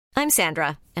I'm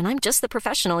Sandra, and I'm just the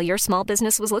professional your small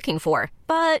business was looking for.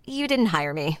 But you didn't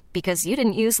hire me because you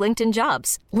didn't use LinkedIn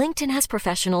Jobs. LinkedIn has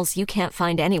professionals you can't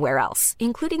find anywhere else,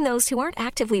 including those who aren't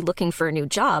actively looking for a new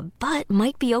job, but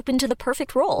might be open to the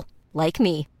perfect role, like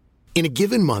me. In a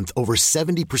given month, over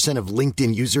 70% of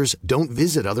LinkedIn users don't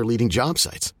visit other leading job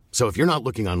sites. So if you're not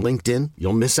looking on LinkedIn,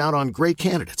 you'll miss out on great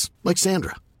candidates like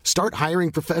Sandra. Start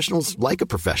hiring professionals like a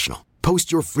professional.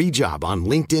 Post your free job on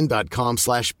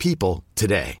linkedin.com/people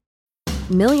today.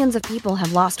 Millions of people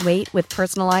have lost weight with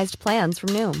personalized plans from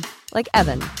Noom. Like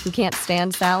Evan, who can't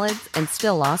stand salads and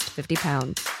still lost 50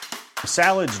 pounds.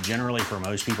 Salads generally for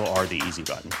most people are the easy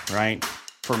button, right?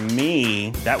 For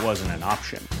me, that wasn't an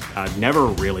option. I never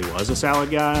really was a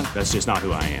salad guy. That's just not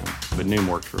who I am. But Noom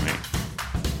worked for me.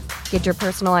 Get your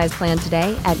personalized plan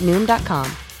today at Noom.com.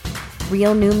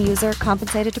 Real Noom user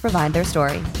compensated to provide their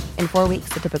story. In 4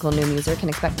 weeks, the typical Noom user can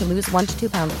expect to lose 1 to 2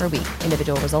 pounds per week.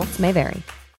 Individual results may vary.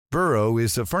 Burrow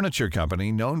is a furniture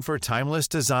company known for timeless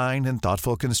design and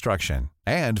thoughtful construction,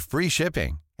 and free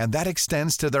shipping, and that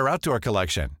extends to their outdoor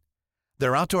collection.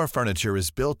 Their outdoor furniture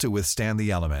is built to withstand the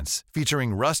elements,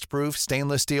 featuring rust-proof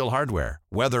stainless steel hardware,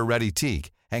 weather-ready teak,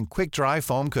 and quick-dry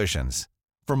foam cushions.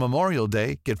 For Memorial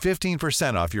Day, get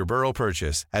 15% off your Burrow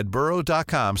purchase at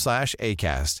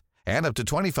burrow.com/acast, and up to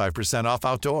 25% off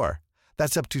outdoor.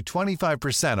 That's up to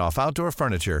 25% off outdoor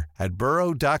furniture at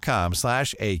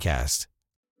burrow.com/acast.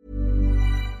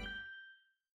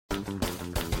 Bottom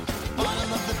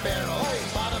of the barrel,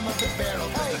 bottom of the barrel,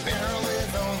 'cause the barrel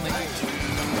is only too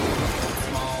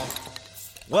small.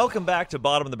 Welcome back to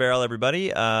Bottom of the Barrel,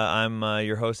 everybody. I'm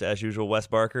your host, as usual, Wes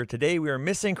Barker. Today, we are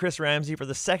missing Chris Ramsey for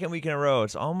the second week in a row.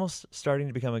 It's almost starting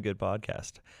to become a good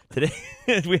podcast. Today,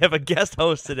 we have a guest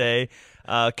host today,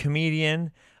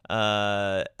 comedian,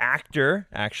 actor,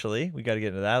 actually. We got to get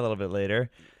into that a little bit later.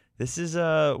 This is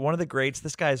one of the greats.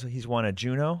 This guy's, he's won a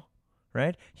Juno,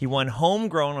 right? He won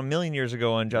Homegrown a million years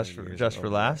ago on Just for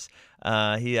Laughs.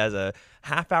 He has a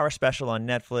half-hour special on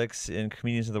Netflix in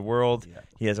Comedians of the World. Yeah.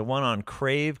 He has a one on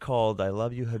Crave called I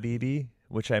Love You, Habibi,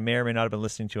 which I may or may not have been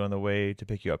listening to on the way to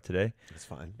pick you up today. It's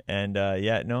fine. And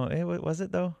was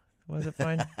it though? Was it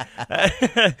fine?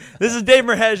 This is Dave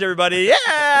Merheje, everybody.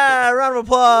 Yeah! Round of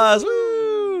applause. Woo!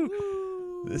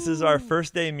 This is our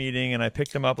first day meeting, and I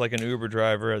picked him up like an Uber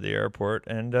driver at the airport.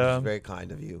 And it's very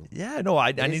kind of you. Yeah, no,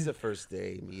 I need the first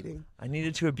day meeting. I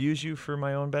needed to abuse you for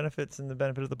my own benefits and the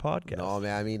benefit of the podcast. No,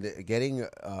 man. I mean,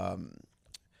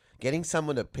 getting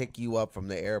someone to pick you up from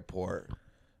the airport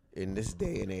in this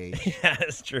day and age. Yeah,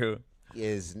 that's true.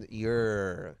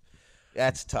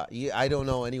 That's tough. I don't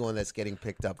know anyone that's getting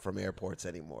picked up from airports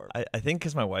anymore. I think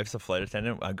because my wife's a flight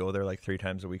attendant, I go there like 3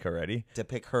 times a week already. To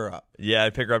pick her up. Yeah, I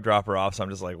pick her up, drop her off. So I'm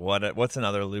just like, what's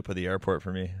another loop of the airport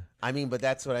for me? I mean, but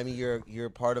that's what I mean. You're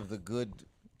part of the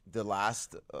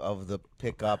last of the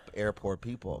pick up airport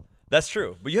people. That's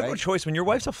true. But you have no choice. When your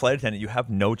wife's a flight attendant, you have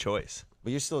no choice.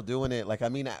 But you're still doing it. Like, I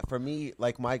mean, for me,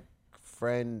 like my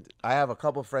friend, I have a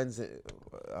couple friends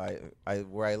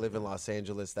where I live in Los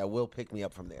Angeles that will pick me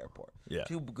up from the airport. Yeah.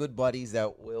 2 good buddies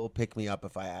that will pick me up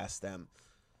if I ask them.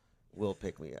 Will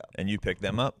pick me up. And you pick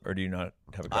them up, or do you not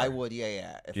have a car? I would,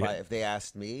 yeah. If they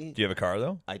asked me, do you have a car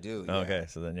though? I do. Oh, yeah. okay,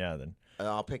 so then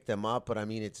I'll pick them up. But I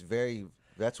mean,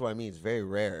 that's what I mean. It's very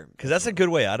rare. Because that's a good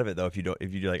way out of it, though. If you don't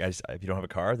have a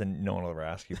car, then no one will ever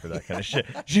ask you for that kind of shit.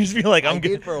 You just be like, I'm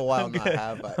good. I did for a while not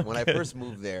have. When I first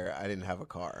moved there, I didn't have a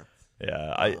car.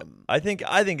 Yeah, I think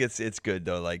it's good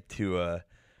though, like to,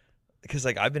 because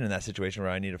like I've been in that situation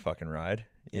where I need a fucking ride,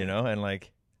 you know, and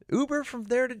like Uber from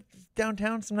there to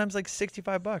downtown sometimes like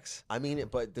 $65. I mean,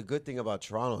 but the good thing about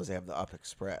Toronto is they have the Up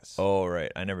Express. Oh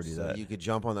right, I never do that. You could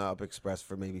jump on the Up Express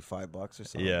for maybe $5 or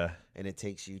something. Yeah, and it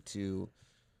takes you to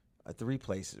 3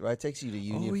 places, right? It takes you to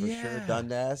Union sure,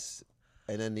 Dundas,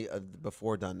 and then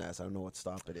before Dundas, I don't know what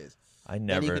stop it is.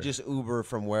 Then you could just Uber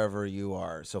from wherever you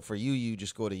are. So for you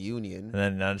just go to Union.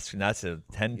 And then that's a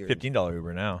 $10, $15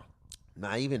 Uber now.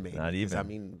 Not even, maybe. Not even. I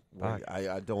mean,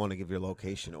 I don't want to give your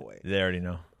location away. They already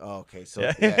know. Oh, okay, so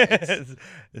yeah,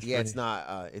 it's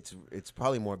not. It's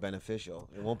probably more beneficial.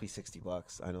 It won't be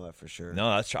 $60. I know that for sure. No,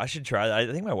 I should try that.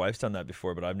 I think my wife's done that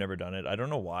before, but I've never done it. I don't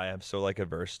know why. I'm so like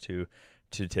averse to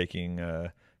taking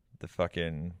the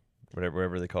fucking.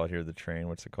 Whatever they call it here, the train.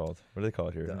 What's it called? What do they call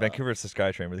it here? In Vancouver, it's the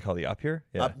SkyTrain. What do they call the Up here?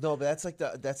 Yeah. No, but that's like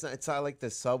it's not like the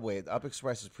subway. The Up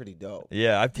Express is pretty dope.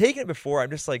 Yeah, I've taken it before. I'm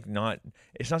just like not.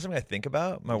 It's not something I think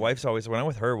about. My wife's always when I'm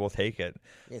with her, we'll take it.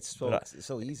 It's so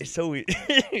easy. It's so easy.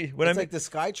 It's like the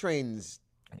SkyTrains.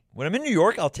 When I'm in New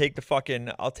York, I'll take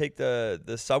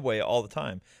the subway all the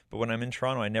time. But when I'm in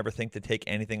Toronto, I never think to take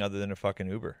anything other than a fucking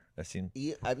Uber. Are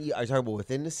you talking about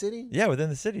within the city? Yeah, within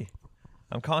the city.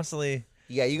 I'm constantly.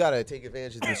 Yeah, you got to take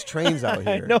advantage of these trains out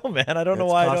here. I know, man. I don't know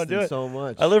why I don't do it. So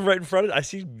much. I live right in front of it. I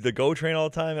see the GO train all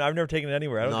the time, and I've never taken it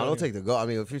anywhere. I don't take the GO. I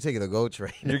mean, if you're taking the GO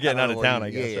train, you're getting out of town, I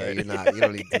guess. Yeah, right? you're not. You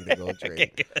don't need to take the GO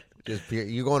train. Just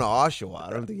you're going to Oshawa. I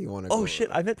don't think you want to. Oh shit!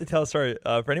 I meant to tell. Sorry,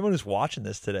 for anyone who's watching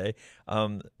this today,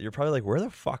 you're probably like, "Where the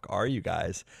fuck are you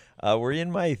guys?" We're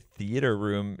in my theater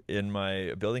room. In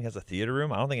my building has a theater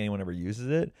room. I don't think anyone ever uses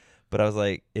it, but I was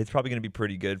like, it's probably going to be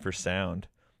pretty good for sound.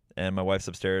 And my wife's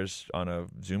upstairs on a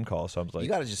Zoom call, so I was like, "You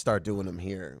got to just start doing them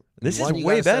here. This is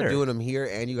way better. Start doing them here,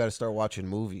 and you got to start watching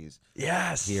movies.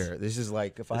 Yes, here. This is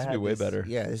like if this I had way better.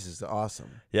 Yeah, this is awesome.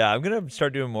 Yeah, I'm gonna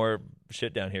start doing more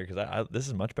shit down here because this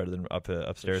is much better than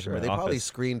upstairs in my They office. probably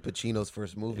screened Pacino's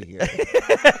first movie here.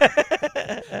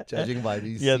 Judging by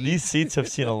these, seats. These seats have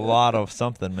seen a lot of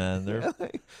something, man.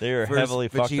 They are heavily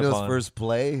fucked upon. Pacino's first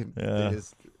play. Yeah.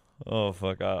 Oh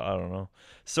fuck, I don't know.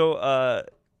 So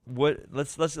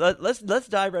let's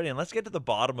dive right in. Let's get to the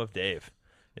bottom of Dave,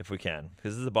 if we can,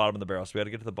 because this is the bottom of the barrel. So we got to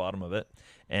get to the bottom of it.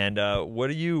 And what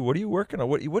are you working on?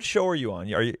 What show are you on?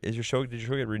 Did your show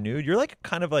get renewed? You're like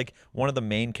kind of like one of the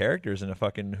main characters in a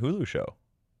fucking Hulu show.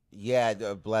 Yeah,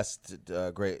 blessed,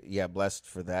 great. Yeah, blessed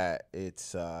for that.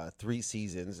 It's 3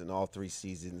 seasons, and all 3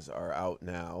 seasons are out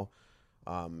now.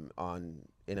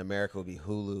 In America, it would be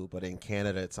Hulu, but in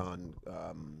Canada, it's on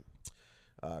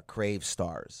Crave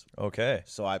Stars. Okay.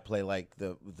 So I play like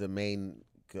the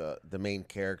main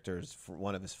characters for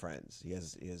one of his friends. He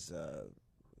has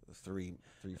three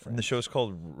friends. And the show's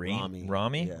called Rami.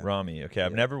 Yeah. Rami. Okay,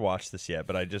 I've never watched this yet,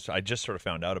 but I just sort of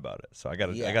found out about it, so I got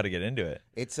to get into it.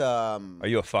 It's Are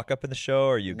you a fuck up in the show?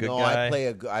 Or are you a good guy?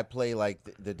 No, I play like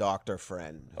the doctor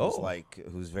friend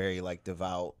who's very like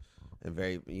devout and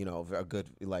very a good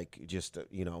like just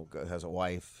has a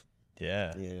wife.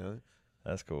 Yeah.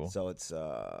 That's cool. So it's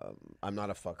I'm not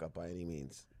a fuck up by any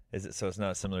means. Is it? So it's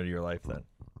not similar to your life then?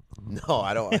 No,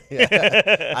 I don't.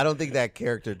 I don't think that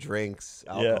character drinks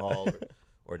alcohol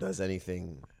or does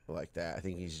anything like that. I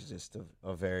think he's just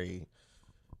a very,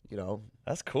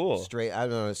 That's cool. Straight. I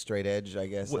don't know, straight edge. I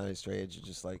guess not a straight edge.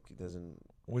 Just like he doesn't.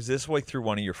 Was this like through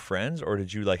one of your friends, or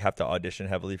did you like have to audition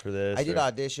heavily for this? I did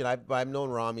audition. I've known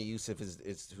Rami Youssef who's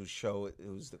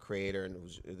the creator and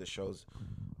who's the show's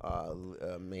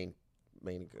main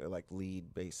like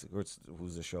lead basically,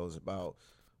 who's the show's about.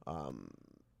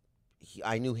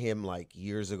 I knew him like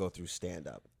years ago through stand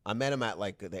up. I met him at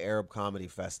like the Arab Comedy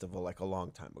Festival like a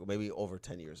long time ago, maybe over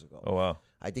 10 years ago. Oh wow!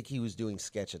 I think he was doing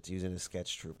sketch. He was in a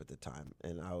sketch troupe at the time,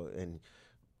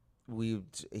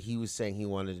 he was saying he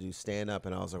wanted to do stand up,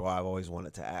 and I was like, well, I've always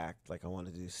wanted to act. Like I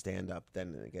wanted to do stand up,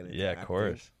 then get into acting. Of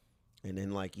course. And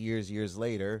then like years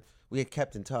later, we had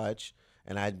kept in touch,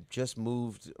 and I'd just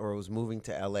moved or was moving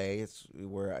to LA. It's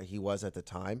where he was at the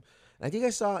time. And I think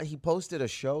I saw he posted a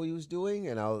show he was doing,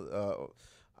 and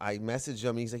I messaged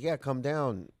him. And he's like, "Yeah, come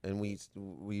down." And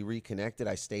we reconnected.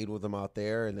 I stayed with him out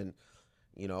there, and then,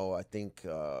 I think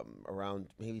around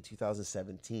maybe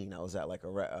 2017, I was at like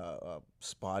a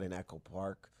spot in Echo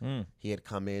Park. He had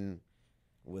come in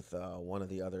with one of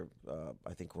the other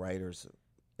I think writers,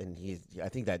 and I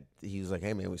think that he was like,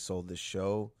 "Hey man, we sold this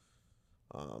show,"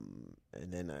 and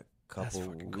then a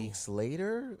couple weeks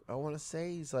later, I want to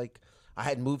say, he's like, I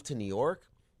had moved to New York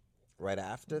right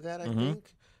after that, I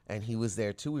think, and he was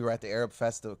there too. We were at the Arab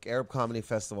Comedy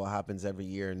Festival. Happens every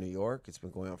year in New York. It's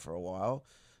been going on for a while,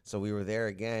 so we were there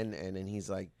again. And then he's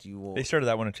like, They started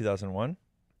that one in 2001.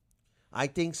 I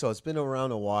think so. It's been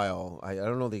around a while. I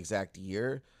don't know the exact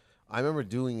year. I remember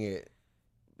doing it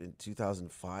in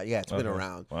 2005. Yeah, it's been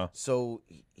around. Wow. So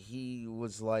he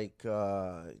was like,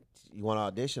 "You want to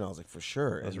audition?" I was like, "For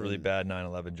sure." That was a really bad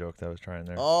 9/11 joke that I was trying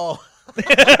there. Oh.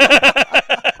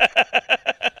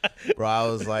 Bro, I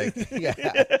was like, yeah.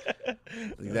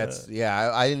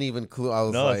 I didn't even clue. I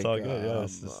was like, it's all good. Yeah,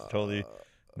 it's just totally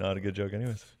not a good joke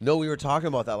anyways. No, we were talking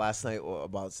about that last night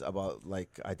about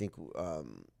like, I think,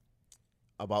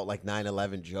 about like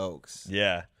 9/11 jokes.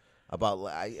 Yeah. About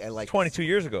like 22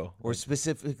 years ago. Or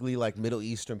specifically like Middle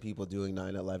Eastern people doing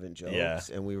 9/11 jokes. Yeah.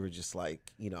 And we were just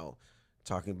like,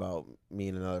 talking about me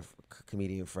and another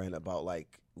comedian friend about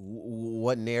like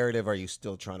what narrative are you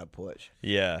still trying to push?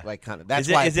 Yeah, like kind of. That's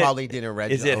why I probably didn't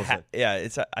register.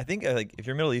 It's I think like if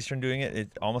you're Middle Eastern doing it,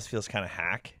 it almost feels kind of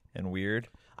hack and weird.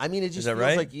 I mean, it just feels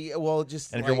right? like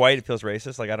just. And if you're white, it feels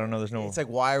racist. Like I don't know. There's no. It's like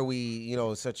why are we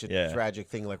such a tragic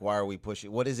thing? Like why are we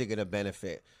pushing? What is it going to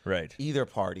benefit? Right. Either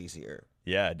parties here.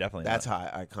 Yeah, definitely. That's how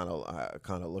I kind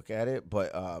of look at it.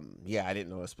 But I didn't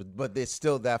notice. But it's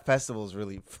still that festival is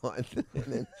really fun. And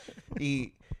then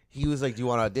he was like, "Do you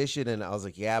want to audition?" And I was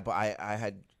like, "Yeah." But I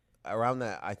had around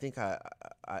that. I think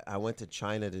I went to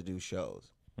China to do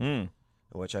shows.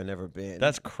 which I've never been.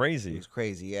 That's crazy. It was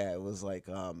crazy. Yeah, it was like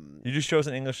you do shows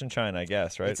in English in China, I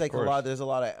guess, right? It's like there's a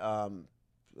lot of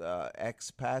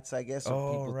expats, I guess,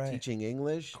 or people teaching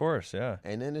English. Of course, yeah.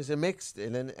 And then there's a mixed,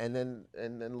 and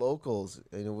then locals,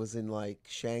 and it was in like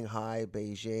Shanghai,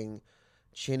 Beijing,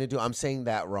 Chengdu. I'm saying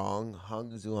that wrong.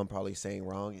 Hangzhou, I'm probably saying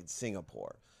wrong. In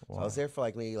Singapore. Wow. So I was there for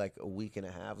like maybe like a week and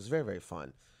a half. It was very, very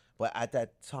fun. But at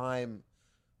that time,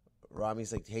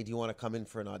 Rami's like, "Hey, do you want to come in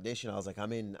for an audition?" I was like,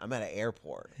 "I'm at an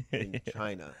airport in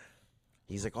China."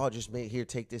 He's like, "Oh, just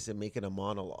take this and make it a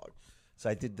monologue." So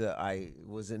I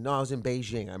was in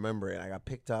Beijing. I remember it. I got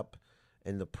picked up,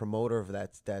 and the promoter of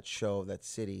that show, that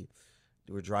city,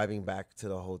 they were driving back to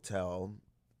the hotel,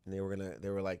 and they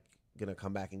were like gonna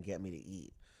come back and get me to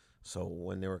eat. So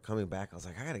when they were coming back, I was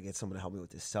like, I gotta get someone to help me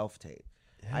with this self-tape.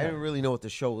 Yeah. I didn't really know what the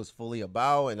show was fully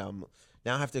about, and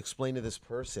now I have to explain to this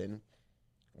person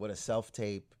what a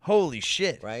self-tape. Holy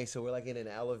shit. Right? So we're like in an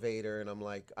elevator, and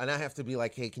I have to be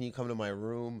like, hey, can you come to my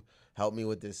room, help me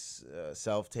with this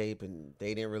self-tape? And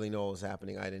they didn't really know what was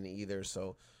happening. I didn't either.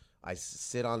 So I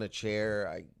sit on a chair,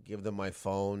 I give them my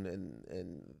phone,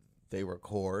 and they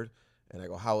record. And I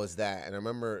go, how was that? And I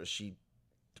remember she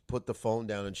put the phone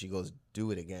down, and she goes,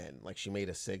 do it again. Like she made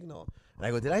a signal. And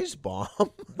I go, did I just bomb?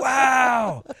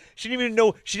 Wow. She didn't even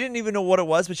know what it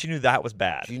was, but she knew that was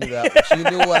bad. She knew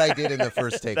what I did in the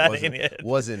first take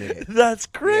wasn't it. That's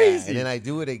crazy. Yeah, and then I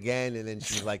do it again, and then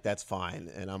she's like, that's fine.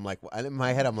 And I'm like, in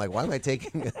my head, I'm like, why am I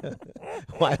taking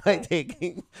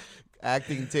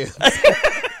acting tips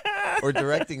or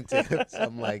directing tips?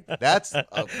 I'm like, that's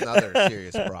another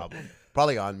serious problem.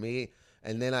 Probably on me.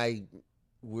 And then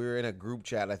we're in a group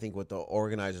chat, I think, with the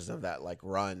organizers of that like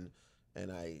run,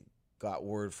 and I got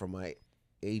word from my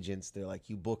agents. They're like,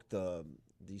 you booked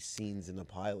these scenes in the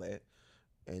pilot,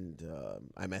 and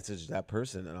I messaged that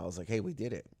person, and I was like, hey, we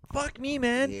did it. Fuck me,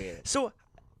 man. Yeah. So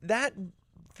that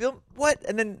film, what?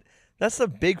 And then that's a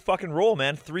big fucking role,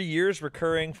 man. 3 years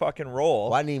recurring fucking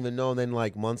role. Well, I didn't even know. And then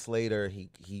like months later, he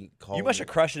called. You must have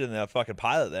crushed it in that fucking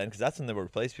pilot then, because that's when they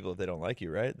replace people if they don't like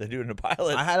you, right? They do it in a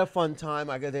pilot. I had a fun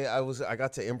time. I got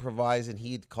to improvise, and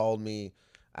he'd called me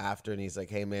after, and he's like,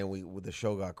 hey man, the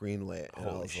show got greenlit. And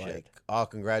I was like, oh,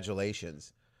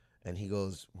 congratulations. And he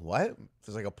goes, what?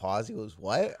 There's like a pause. He goes,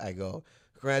 what? I go,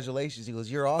 congratulations. He goes,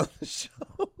 you're on the show.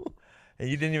 And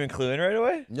you didn't even clue in right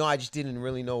away? No, I just didn't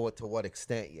really know to what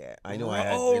extent yet. I know I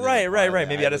had. Oh, right.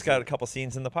 Maybe I just got a couple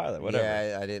scenes in the pilot, whatever.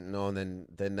 Yeah, I didn't know. And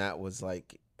then that was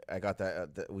like, I got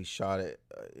that we shot it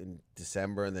in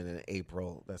December, and then in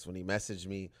April, that's when he messaged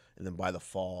me. And then by the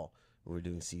fall, we were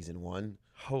doing season 1.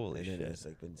 Holy shit! It's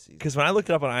like been season. Because when I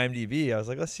looked it up on IMDb, I was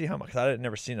like, let's see how much. Because I had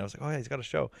never seen it. I was like, oh yeah, he's got a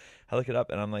show. I look it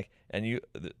up, and I'm like, and you,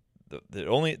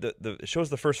 it shows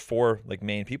the first 4 like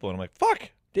main people, and I'm like, fuck,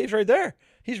 Dave's right there.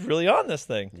 He's really on this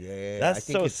thing. Yeah, that's I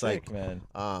think so it's sick, like, man.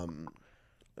 I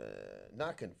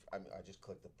just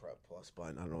clicked the plus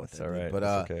button. I don't know what that's that all right. Did, but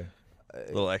okay. A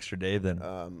little extra Dave then.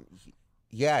 And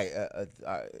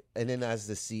then as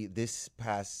this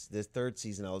third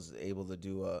season, I was able to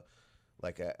do a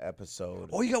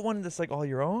episode. Oh, you got one that's like all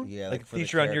your own? Yeah, like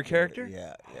feature on your character?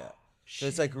 Yeah. So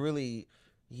it's like really,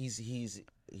 he's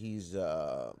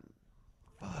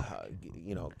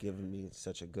giving me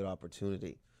such a good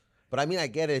opportunity. But I mean, I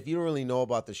get it. If you don't really know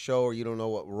about the show, or you don't know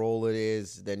what role it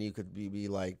is, then you could be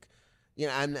like,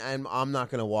 I'm not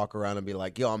gonna walk around and be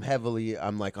like, yo, I'm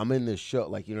in this show,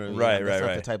 like, you know what I mean? Right. That's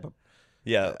not the type of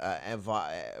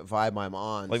vibe I'm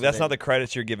on. Like, so that's not the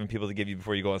credits you're giving people to give you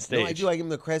before you go on stage. No, I do. I give them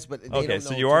the credits, but they don't know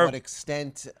to what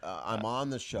extent I'm on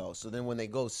the show. So then when they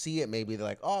go see it, maybe they're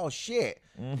like, oh shit,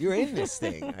 you're in this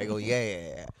thing. I go,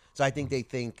 yeah. So I think they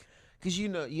think. Because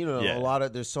a lot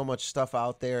of, there's so much stuff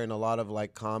out there, and a lot of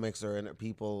like comics or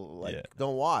people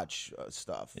don't watch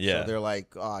stuff. Yeah. So they're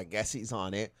like, oh, I guess he's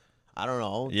on it. I don't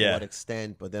know to what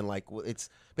extent, but then like it's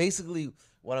basically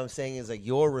what I'm saying is like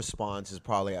your response is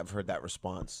probably, I've heard that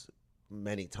response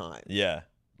many times. Yeah.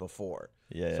 Before.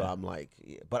 Yeah. So I'm like,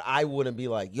 but I wouldn't be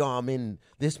like, yo, I'm in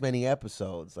this many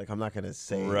episodes. Like, I'm not gonna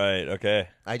say. Right. Okay.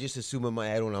 I just assume in my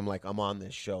head when I'm like, I'm on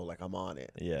this show, like I'm on it.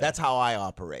 Yeah. That's how I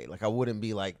operate. Like, I wouldn't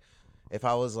be like. If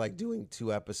I was like doing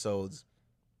 2 episodes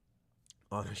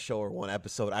on a show or 1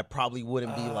 episode, I probably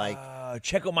wouldn't be like,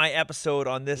 check out my episode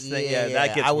on this thing. Yeah,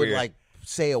 that gets I would weird. like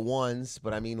say it once,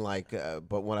 but I mean like,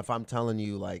 but if I'm telling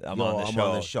you like, I'm on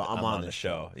the show, I'm on the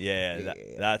show. Yeah.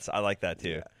 That's, I like that too.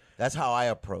 Yeah. That's how I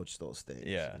approach those things.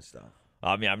 Yeah. And stuff.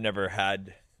 I mean, I've never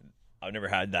had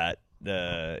that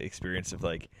experience of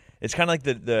like, it's kind of like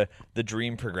the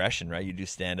dream progression, right? You do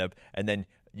stand up, and then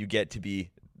you get to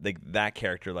be like that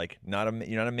character, like you're not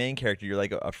a main character, you're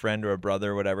like a friend or a brother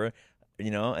or whatever.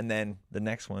 and then the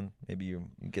next one, maybe you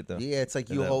get the it's like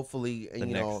you hopefully,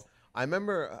 I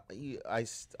remember I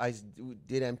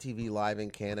did MTV Live in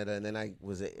Canada, and then I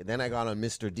got on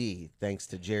Mr. D thanks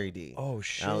to Jerry D. Oh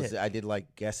shit! I did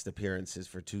like guest appearances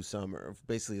for 2 summers,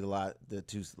 basically the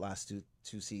last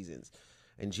two seasons,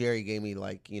 and Jerry gave me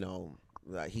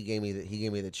he gave me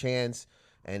the chance,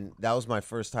 and that was my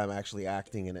first time actually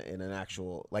acting in an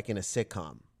actual in a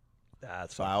sitcom.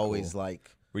 That's so I always cool.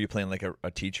 Were you playing like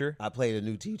a teacher? I played a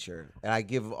new teacher, and I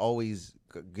always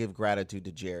give gratitude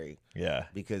to Jerry. Yeah,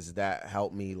 because that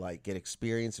helped me get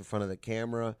experience in front of the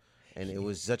camera, and it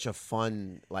was such a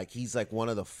fun. He's one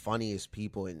of the funniest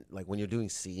people, in when you're doing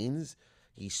scenes,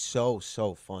 he's so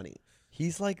funny.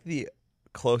 He's like the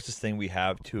closest thing we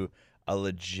have to a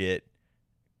legit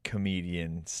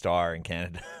comedian star in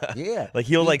Canada. Yeah.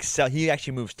 He'll sell, he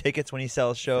actually moves tickets when he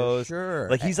sells shows. For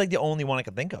sure. He's the only one I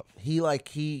can think of. He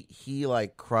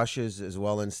crushes as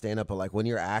well in stand up, but when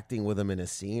you're acting with him in a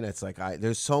scene, it's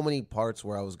there's so many parts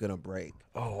where I was gonna break.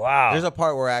 Oh wow. There's a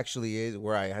part where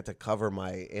where I had to cover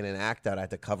in an act out, I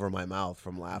had to cover my mouth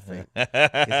from laughing.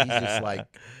 Because he's just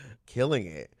killing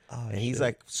it. Oh, and he's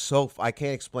I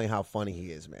can't explain how funny he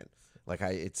is, man.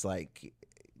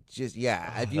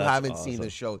 If you haven't seen the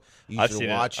show, you should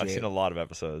watch it. I've seen a lot of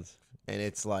episodes. And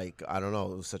it's I don't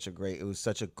know, it was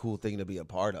such a cool thing to be a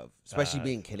part of, especially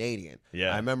being Canadian.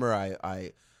 Yeah. I remember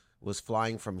I was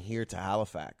flying from here to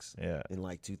Halifax in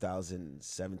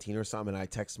 2017 or something, and I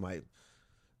text my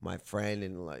friend,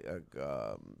 and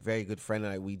a very good friend,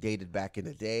 and we dated back in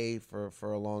the day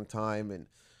for a long time, and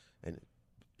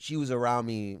she was around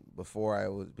me before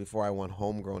I went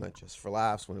homegrown at Just for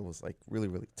Laughs, when it was really,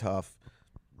 really tough.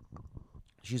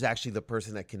 She's actually the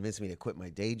person that convinced me to quit my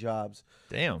day jobs.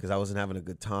 Damn. Because I wasn't having a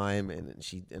good time, and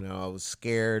I was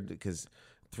scared because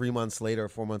 3 months later,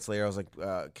 4 months later, I was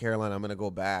like, Caroline, I'm going to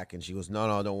go back. And she goes,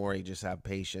 no, don't worry, just have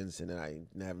patience. And then I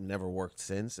have never worked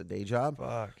since a day job.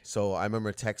 Fuck. So I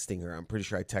remember texting her. I'm pretty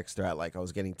sure I texted her at I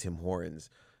was getting Tim Hortons.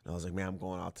 And I was like, man, I'm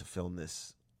going out to film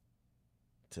this,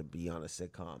 to be on a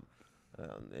sitcom.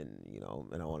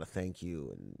 And I want to thank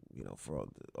you, and for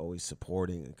always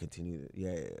supporting and continue.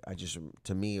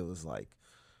 To me it was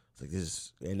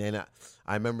this. And then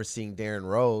I remember seeing Darren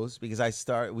Rose, because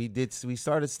we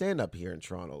started stand up here in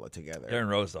Toronto together. Darren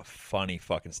Rose is a funny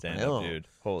fucking stand up dude.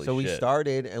 Holy shit. So we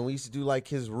started, and we used to do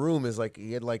his room is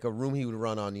he had a room he would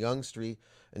run on Yonge Street,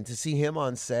 and to see him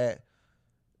on set,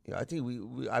 I think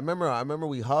I remember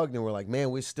we hugged and we're like, man,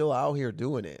 we're still out here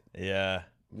doing it. Yeah.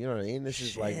 You know what I mean? This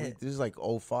is this is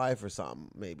 05 or something,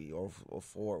 maybe, or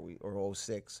 04 or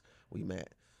 06 we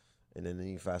met. And then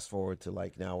you fast forward to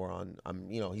now we're on.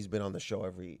 He's been on the show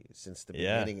since the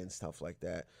beginning and stuff like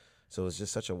that. So it's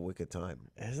just such a wicked time.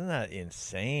 Isn't that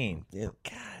insane? Yeah.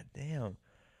 God damn.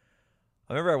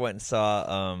 I remember I went and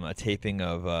saw a taping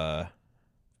of I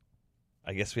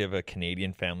guess we have a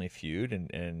Canadian Family Feud,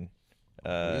 and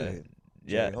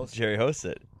Jerry hosts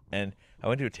it. And I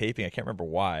went to a taping, I can't remember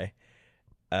why.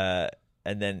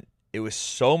 And then it was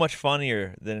so much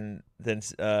funnier than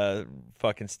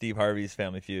fucking Steve Harvey's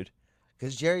Family Feud.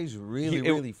 Because Jerry's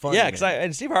really funny. Yeah,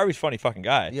 and Steve Harvey's a funny fucking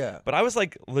guy. Yeah. But I was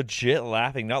legit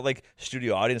laughing, not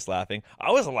studio audience laughing.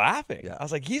 I was laughing. Yeah. I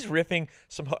was he's riffing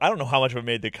some, I don't know how much of it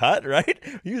made the cut, right?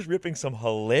 He was ripping some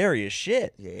hilarious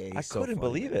shit. Yeah, I couldn't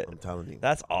believe it. I'm telling you.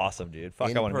 That's awesome, dude.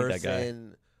 Fuck, I want to meet that guy.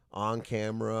 On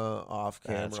camera, off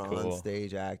camera, cool. on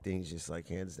stage acting, just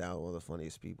hands down one of the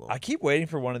funniest people. I keep waiting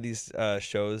for one of these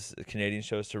shows, Canadian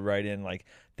shows, to write in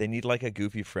they need a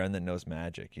goofy friend that knows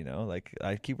magic.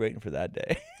 I keep waiting for that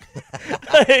day.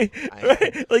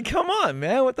 Right? Come on,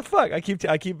 man, what the fuck? I keep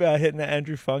hitting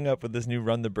Andrew Fung up with this new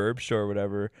Run the Burb show or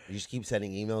whatever. You just keep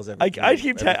sending emails every.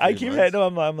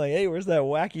 I'm like, hey, where's that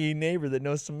wacky neighbor that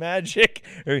knows some magic?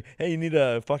 Or hey, you need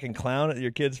a fucking clown at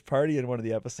your kid's party in one of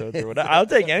the episodes or whatever. I'll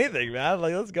take anything, man.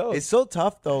 Let's go. It's so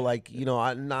tough though.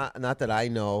 Not that I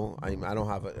know. I don't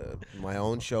have my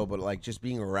own show, but just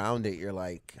being around it, you're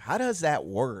like, how does that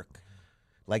work?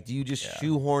 Do you just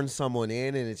shoehorn someone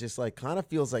in, and it just kind of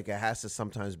feels like it has to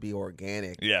sometimes be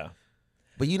organic. Yeah.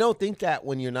 But you don't think that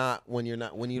when you don't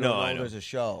know there's a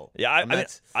show. Yeah,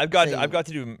 I've got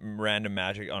to do random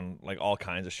magic on all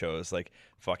kinds of shows,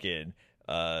 fucking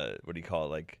what do you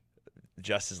call it,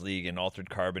 Justice League and Altered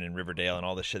Carbon and Riverdale and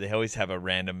all this shit. They always have a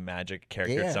random magic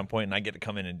character at some point, and I get to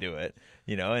come in and do it,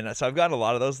 And so I've got a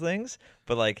lot of those things,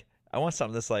 but I want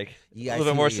something that's a little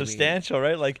bit more substantial,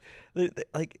 right?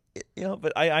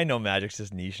 But I know magic's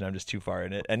just niche, and I'm just too far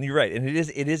in it. And you're right, and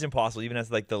it is impossible, even as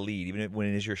the lead, even when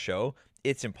it is your show,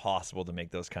 it's impossible to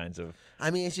make those kinds of. I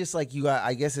mean, it's just like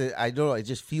I guess I don't know. It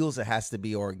just feels it has to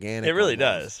be organic. It really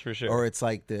almost. does, for sure. Or it's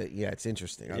like it's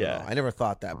interesting. I don't know. I never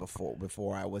thought that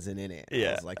before I wasn't in it. Yeah.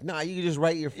 I was like, nah, you can just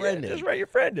write your friend in. Just write your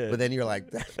friend in. But then you're like,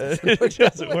 that it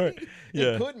doesn't work.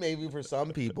 Yeah. It could maybe for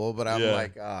some people, but I'm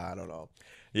like, I don't know.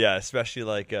 Yeah, especially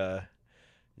like, I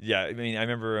mean, I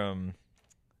remember,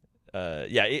 I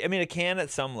mean, it can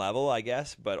at some level, I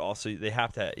guess, but also you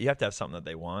have to have something that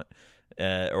they want,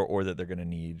 or that they're gonna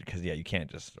need, because you can't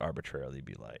just arbitrarily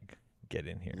be like, get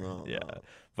in here. No.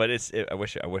 But I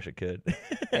wish it could.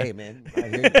 Hey man,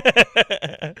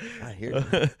 I hear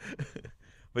you.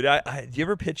 But do you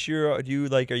ever pitch are you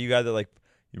a guy that like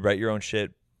you write your own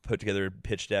shit, put together a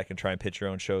pitch deck, and try and pitch your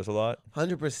own shows a lot?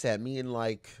 100%. Me and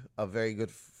like a very good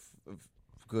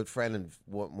friend and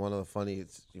one of the funny,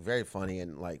 it's very funny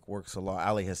and like works a lot,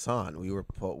 Ali Hassan. We were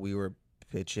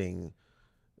pitching.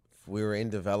 We were in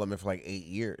development for like 8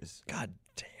 years. God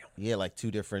damn. Yeah, like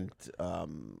 2 different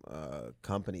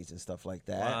companies and stuff like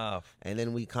that. Wow. And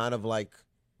then we kind of like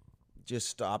just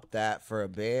stopped that for a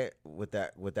bit with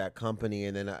that company,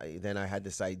 and then I had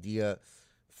this idea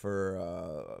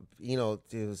for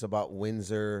it was about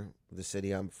Windsor, the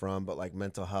city I'm from, but like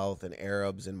mental health and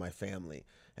Arabs in my family,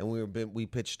 and we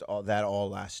pitched all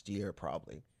last year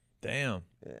probably. Damn.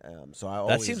 So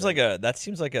that seems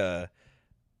like a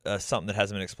something that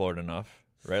hasn't been explored enough,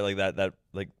 right? Like that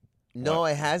like. No,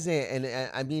 it hasn't, and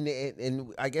I mean,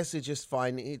 and I guess it's just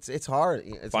it's hard.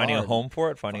 It's finding hard. A home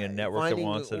for it, finding a network that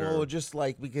wants it, or just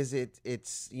like because it's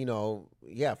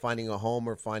finding a home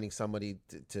or finding somebody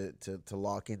to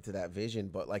lock into that vision.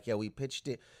 But like we pitched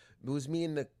it. It was me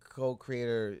and the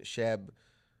co-creator Sheb,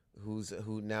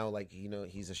 who now like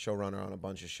he's a showrunner on a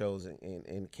bunch of shows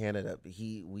in Canada.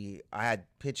 I had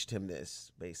pitched him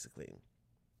this basically.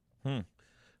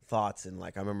 Thoughts, and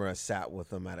like I remember I sat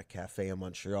with him at a cafe in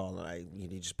Montreal, and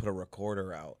he just put a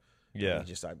recorder out. Yeah.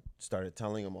 I started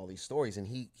telling him all these stories, and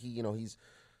his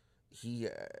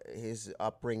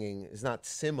upbringing is not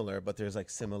similar, but there's like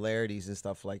similarities and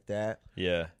stuff like that.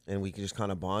 Yeah. And we just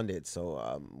kind of bonded.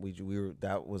 So we were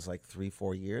that was like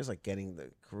 3-4 years, like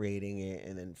creating it,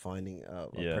 and then finding a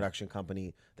production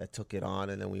company that took it on,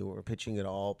 and then we were pitching it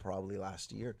all probably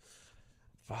last year.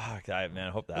 Fuck, man! I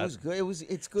hope that it was good.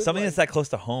 It's good. Something that's that close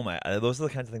to home. Those are the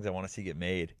kinds of things I want to see get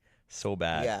made so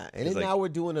bad. Yeah, and then now we're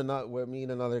doing me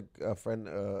and another friend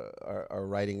are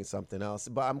writing something else.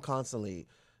 But I'm constantly,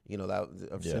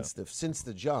 since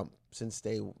the jump,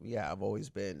 I've always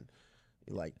been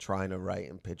like trying to write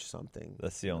and pitch something.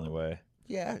 That's the only way.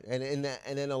 Yeah, and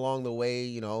then along the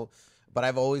way, but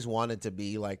I've always wanted to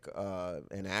be like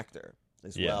an actor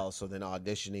as well. So then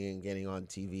auditioning and getting on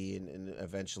TV and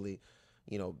eventually.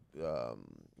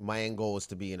 My end goal is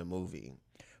to be in a movie.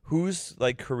 Whose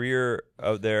like career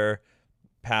out there,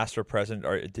 past or present,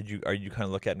 are you kind of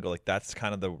look at and go like, that's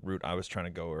kind of the route I was trying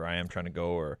to go, or I am trying to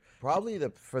go, or probably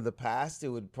for the past it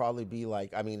would probably be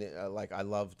like like I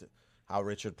loved how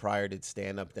Richard Pryor did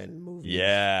stand up then movies.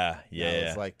 Yeah.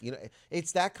 It's like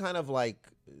it's that kind of like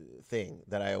thing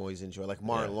that I always enjoy, like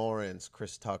Martin Lawrence,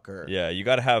 Chris Tucker. Yeah, you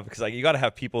got to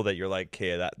have people that you're like,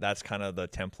 okay, that's kind of the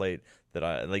template that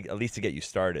I like, at least to get you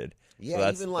started.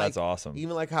 Yeah, so that's awesome.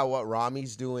 Even like what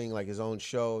Rami's doing, like his own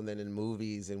show, and then in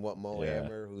movies, and what Mo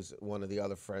Hammer, who's one of the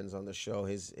other friends on the show,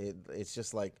 it's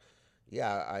just like,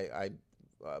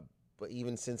 but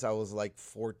even since I was like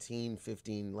 14,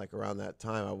 15, like around that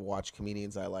time, I would watch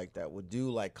comedians I liked that would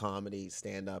do like comedy,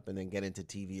 stand up, and then get into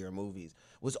TV or movies.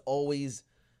 It was always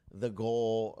the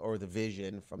goal or the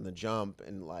vision from the jump,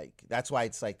 and like that's why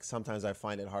it's like sometimes I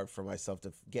find it hard for myself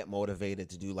to get motivated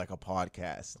to do like a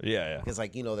podcast. Yeah. Because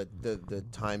like the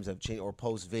times have changed, or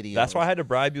post videos. That's why I had to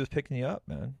bribe you with picking you up,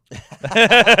 man. No,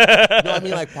 I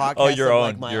mean like podcasts. Oh, your own,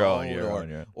 like my your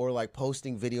own, or like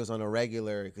posting videos on a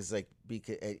regular, because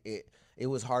it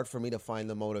was hard for me to find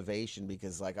the motivation,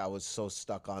 because like I was so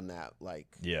stuck on that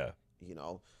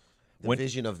the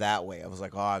vision of that way. I was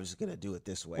like, I'm just going to do it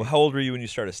this way. Well, how old were you when you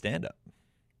started stand-up?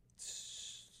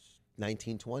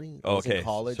 19, 20. Oh, okay. In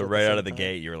college so right out of the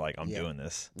gate, you were like, I'm doing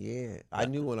this. Yeah. I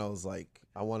knew when I was like,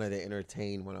 I wanted to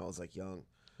entertain when I was like young.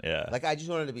 Yeah. Like I just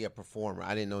wanted to be a performer.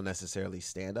 I didn't know necessarily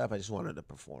stand-up. I just wanted to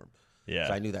perform. Yeah.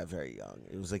 So I knew that very young.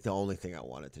 It was like the only thing I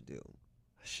wanted to do.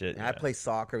 Shit. And I played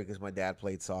soccer because my dad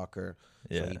played soccer.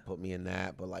 So he put me in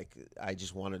that. But like, I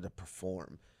just wanted to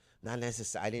perform. Not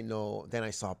necessarily. I didn't know. Then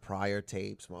I saw Pryor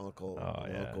tapes. My uncle,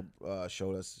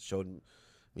 showed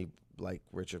me like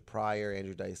Richard Pryor,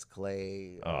 Andrew Dice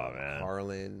Clay,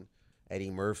 Carlin, Eddie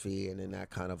Murphy, and then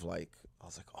that kind of like I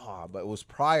was like, but it was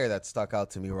Pryor that stuck out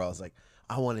to me, where I was like,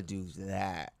 I want to do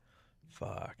that.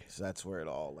 Fuck. So that's where it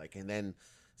all like, and then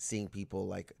seeing people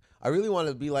like. I really want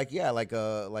to be like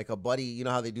a buddy. You know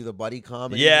how they do the buddy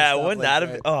comedy? Yeah, and stuff wouldn't like that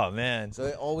have? Oh man. So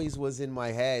it always was in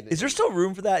my head. Is there still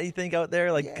room for that? You think out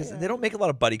there, like, because they don't make a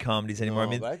lot of buddy comedies anymore. No,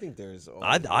 I mean, but I think there's.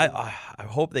 I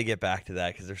hope they get back to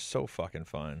that because they're so fucking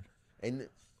fun. And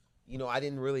I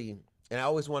didn't really, and I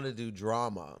always wanted to do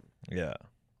drama. Yeah.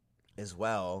 As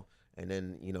well, and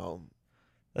then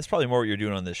that's probably more what you're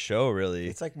doing on this show, really.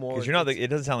 It's like more because you're not. It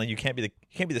doesn't sound like you can't be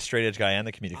the straight edge guy and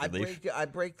the comedic relief. I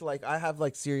break like I have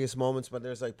like serious moments, but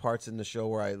there's like parts in the show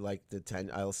where I like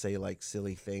I'll say like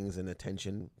silly things and the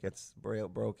tension gets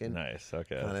broken. Nice,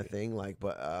 okay, kind of thing. Like,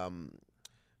 but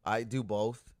I do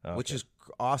both, which is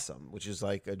awesome, which is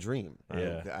like a dream.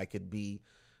 Yeah, I could be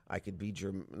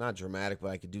not dramatic, but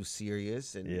I could do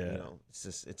serious, and it's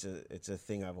just it's a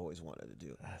thing I've always wanted to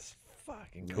do. That's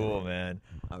fucking cool, man.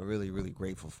 I'm really, really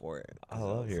grateful for it. I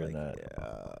love hearing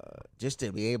that. Just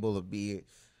to be able to be.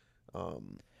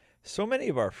 So many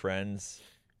of our friends,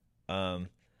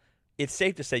 it's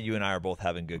safe to say you and I are both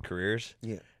having good careers.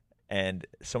 Yeah. And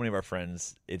so many of our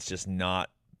friends, it's just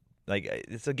not like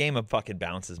it's a game of fucking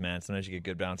bounces, man. Sometimes you get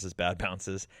good bounces, bad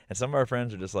bounces, and some of our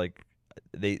friends are just like.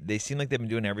 They seem like they've been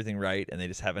doing everything right, and they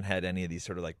just haven't had any of these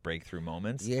sort of like breakthrough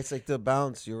moments. Yeah, it's like the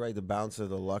bounce. You're right, the bounce or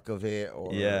the luck of it.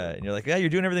 Or and you're like, yeah, you're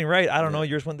doing everything right. I don't know,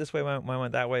 yours went this way, mine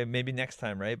went that way. Maybe next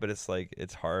time, right? But it's like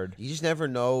it's hard. You just never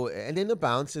know. And then the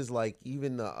bounce is like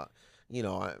even the,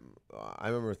 I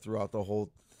remember throughout the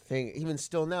whole thing, even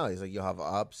still now, it's like you'll have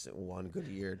ups, 1 good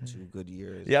year, 2 good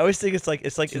years. Yeah, I always think it's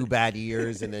like 2 bad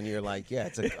years, and then you're like, yeah,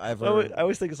 it's like I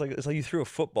always think it's like you threw a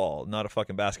football, not a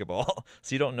fucking basketball.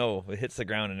 So you don't know it hits the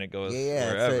ground and it goes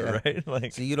wherever, right?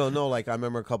 Like so you don't know. Like I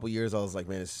remember a couple years, I was like,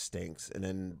 man, this stinks,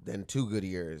 and then 2 good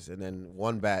years, and then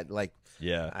 1 bad. Like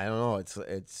I don't know.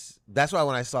 It's that's why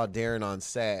when I saw Darren on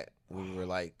set, we were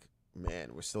like,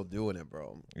 man, we're still doing it,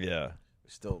 bro. Yeah,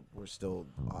 we're still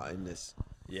in this.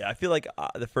 Yeah, I feel like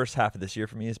the first half of this year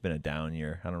for me has been a down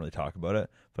year. I don't really talk about it,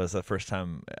 but it's the first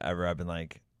time ever I've been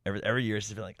like, every year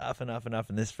it's been like, enough.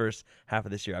 And this first half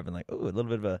of this year, I've been like, ooh, a little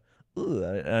bit of a, ooh.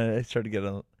 I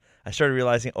started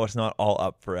realizing, it's not all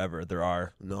up forever.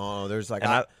 There's like,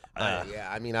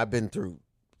 I mean, I've been through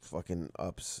fucking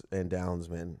ups and downs,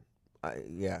 man.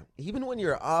 Even when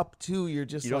you're up too, you're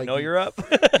just you don't like, know you're up.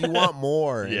 You want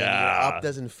more. And then your up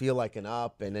doesn't feel like an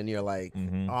up, and then you're like,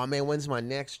 oh man, when's my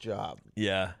next job?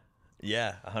 Yeah,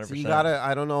 100%. So you gotta.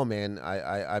 I don't know, man.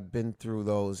 I've been through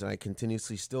those, and I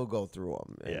continuously still go through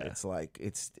them. And it's like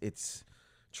it's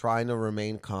trying to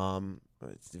remain calm.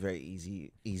 It's very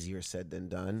easier said than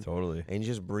done. Totally. And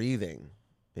just breathing,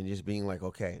 and just being like,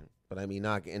 okay, but I mean,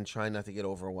 trying not to get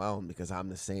overwhelmed because I'm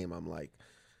the same. I'm like.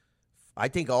 I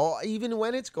think even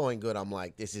when it's going good, I'm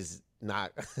like, this is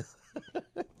not.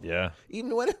 Yeah.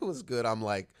 Even when it was good, I'm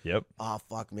like, yep. Oh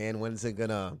fuck, man, when's it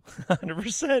gonna?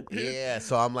 100%. Yeah.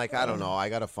 So I'm like, I don't know. I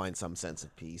gotta find some sense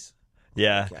of peace.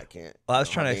 Yeah. I can't. Well, I was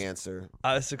trying to answer.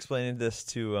 I was explaining this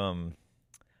to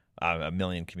a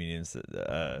million comedians,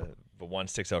 but one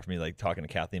sticks out for me, like talking to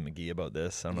Kathleen McGee about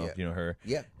this. I don't know if you know her.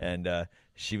 Yeah. And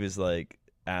she was like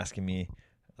asking me,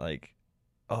 like.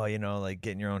 Oh, like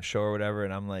getting your own show or whatever.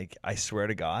 And I'm like, I swear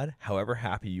to God, however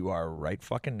happy you are right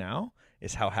fucking now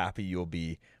is how happy you'll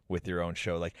be with your own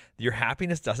show. Like your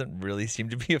happiness doesn't really seem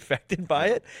to be affected by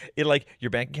it. It like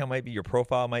your bank account might be, your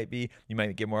profile might be, you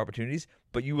might get more opportunities,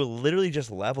 but you will literally just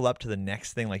level up to the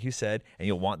next thing, like you said, and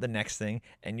you'll want the next thing.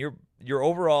 And your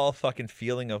overall fucking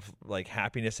feeling of like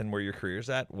happiness and where your career's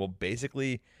at will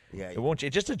basically... Yeah,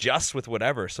 it just adjusts with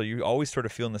whatever. So you always sort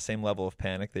of feel in the same level of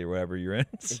panic that whatever you're in.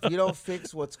 So. If you don't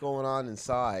fix what's going on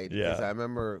inside, because I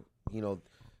remember,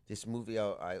 this movie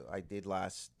I did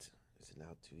last, is it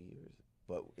now 2 years?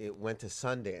 But it went to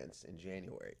Sundance in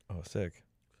January. Oh, sick.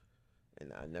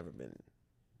 And I never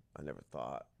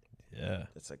thought. Yeah.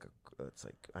 It's like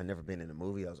I never been in a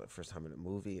movie. That was my first time in a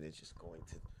movie, and it's just going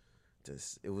to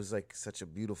it was like such a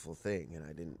beautiful thing, and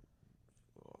I didn't.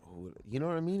 You know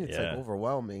what I mean? It's like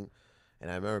overwhelming. And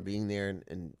I remember being there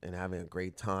and having a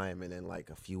great time. And then like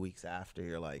a few weeks after,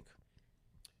 you're like,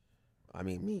 I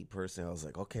mean, me personally, I was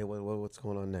like, okay, what's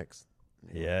going on next?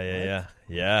 Yeah.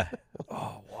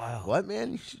 Oh, wow. What,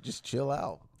 man? You should just chill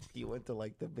out. You went to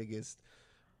like the biggest,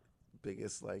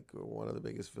 like one of the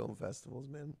biggest film festivals,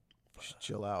 man. You should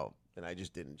chill out. And I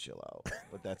just didn't chill out.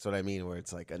 But that's what I mean, where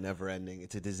it's like a never ending.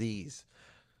 It's a disease.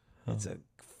 It's a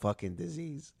fucking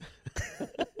disease.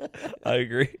 I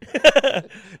agree.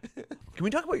 Can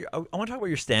we talk about I want to talk about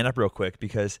your stand-up real quick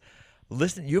because,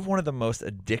 listen, you have one of the most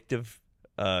addictive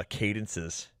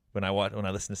cadences when I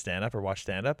listen to stand-up or watch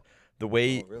stand-up. The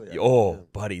way,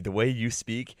 buddy, the way you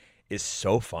speak is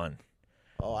so fun.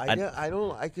 Oh, I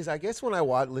don't, because I guess when I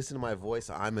listen to my voice,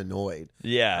 I'm annoyed.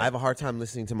 Yeah, I have a hard time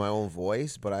listening to my own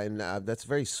voice, but that's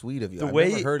very sweet of you. I've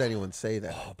never heard anyone say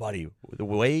that. Oh, buddy, the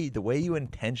way you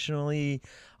intentionally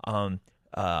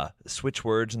switch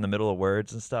words in the middle of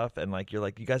words and stuff, and like you're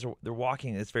like you guys they're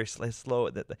walking. It's very slow.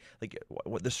 Like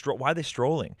why are they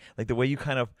strolling? Like the way you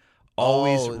kind of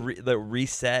always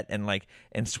reset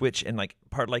and switch and like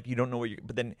part like you don't know where you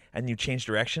but then and you change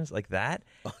directions like that.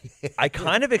 Oh, yeah. I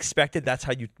kind of expected that's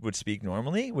how you would speak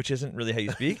normally, which isn't really how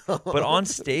you speak. But on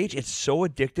stage, it's so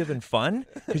addictive and fun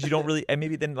because you don't really and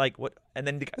maybe then like what and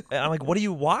then I'm like, what are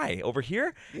you? Why over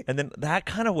here? And then that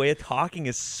kind of way of talking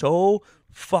is so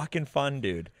fucking fun,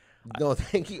 dude. No,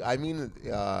 thank you. I mean,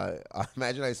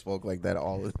 imagine I spoke like that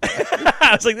all the time.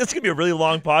 I was like, this is going to be a really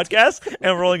long podcast,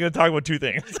 and we're only going to talk about two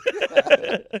things.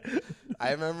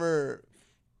 I remember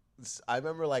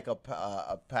like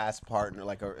a past partner,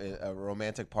 like a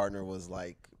romantic partner was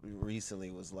like,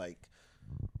 recently was like,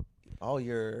 oh,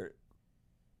 you're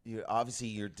obviously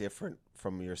you're different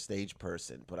from your stage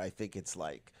person, but I think it's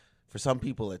like, for some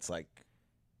people, it's like,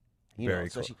 you know,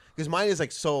 especially because mine is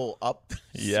like so up.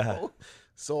 Yeah.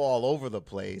 So all over the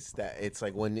place that it's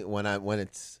like when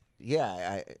it's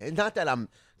not that I'm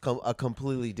a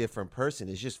completely different person.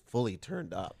 It's just fully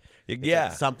turned up. It's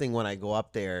like something when I go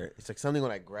up there. It's like something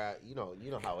when I grab. You know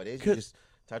how it is. You just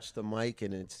touch the mic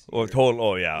and it's.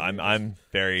 I'm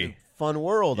very fun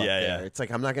world up there. Yeah. It's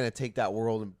like I'm not gonna take that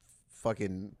world and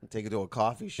fucking take it to a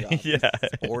coffee shop.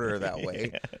 Order that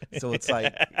way. Yeah. So it's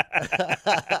like.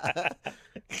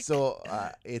 So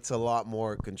it's a lot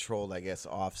more controlled, I guess,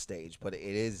 off stage. But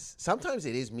sometimes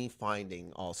it is me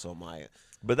finding also my.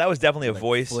 But that was definitely a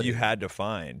voice footing. You had to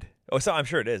find. Oh, so I'm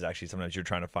sure it is actually. Sometimes you're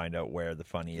trying to find out where the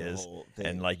funny is,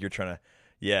 and like you're trying to,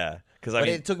 Because I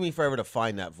mean, it took me forever to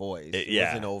find that voice. It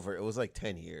wasn't over. It was like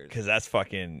 10 years. Because that's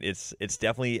fucking. It's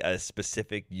definitely a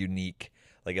specific, unique.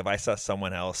 Like if I saw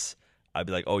someone else, I'd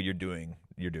be like, oh, you're doing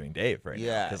Dave right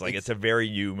now. Because like it's a very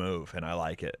you move, and I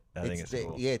like it. I think it's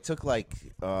cool. Yeah, it took like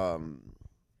a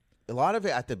lot of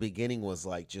it at the beginning was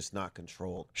like just not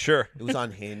controlled. Sure, it was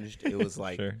unhinged. It was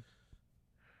like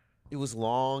it was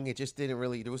long. It just didn't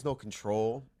really. There was no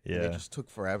control. Yeah, and it just took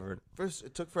forever. First,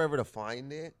 it took forever to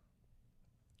find it.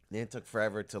 Then it took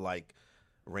forever to like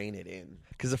rein it in.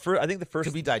 Because I think the first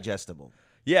to be digestible.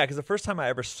 Yeah, because the first time I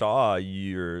ever saw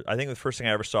the first thing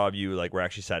I ever saw of you, like, where I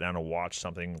actually sat down to watch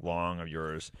something long of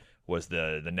yours was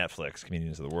the Netflix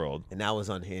Comedians of the World. And that was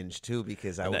unhinged, too,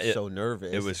 because I was so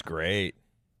nervous. It was great.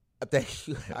 Thank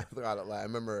you. I forgot it. I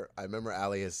remember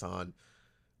Ali Hassan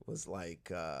was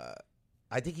like,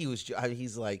 I think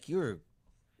he's like, you're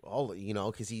all,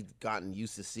 because he'd gotten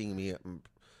used to seeing me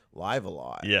live a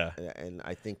lot. Yeah. And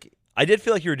I think... I did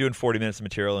feel like you were doing 40 minutes of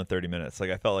material in 30 minutes. Like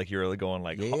I felt like you were going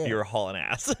like you were hauling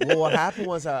ass. Well, what happened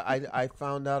was I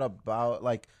found out about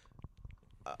like,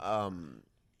 and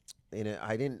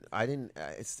I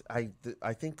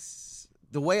think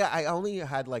the way I only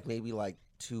had like maybe like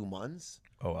 2 months.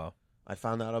 Oh wow! I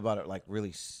found out about it like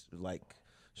really like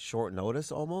short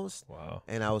notice almost. Wow!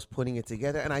 And I was putting it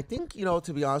together, and I think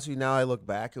to be honest with you, now I look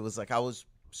back, it was like I was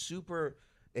super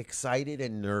excited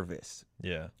and nervous.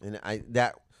 Yeah. And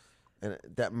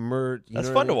that merged. That's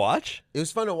fun to watch. It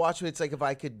was fun to watch. But it's like if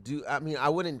I could do. I mean, I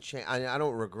wouldn't change. I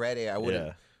don't regret it. I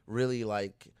wouldn't really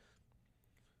like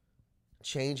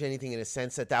change anything in a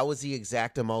sense that was the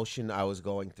exact emotion I was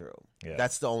going through. Yeah.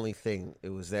 That's the only thing.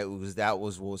 That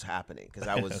was what was happening because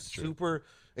I was super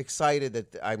excited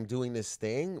that I'm doing this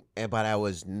thing, but I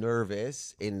was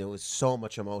nervous and there was so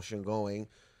much emotion going.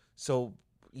 So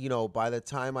by the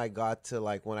time I got to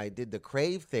like when I did the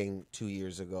Crave thing 2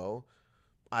 years ago.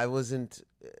 I was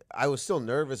still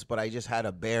nervous, but I just had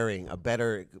a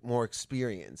better, more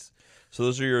experience. So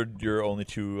those are your only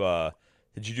two.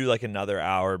 Did you do like another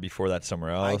hour before that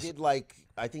somewhere else? I did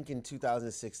I think in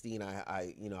 2016,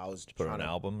 I was put on an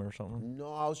album or something.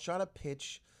 No, I was trying to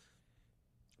pitch.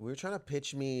 I was trying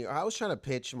to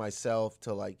pitch myself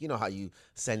to like, how you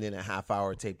send in a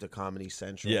half-hour tape to Comedy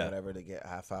Central or whatever to get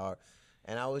half hour.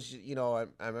 And I was,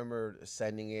 I remember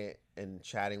sending it and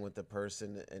chatting with the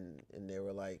person, and they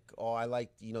were like, "Oh, I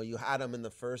liked, you had them in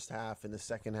the first half. In the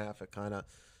second half, it kind of,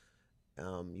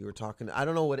 you were talking. I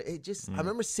don't know what it just. I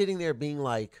remember sitting there being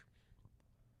like,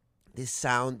 this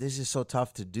is so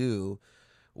tough to do.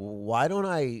 Why don't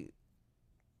I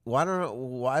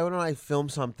film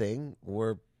something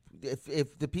where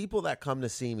if the people that come to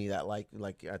see me that like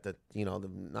at the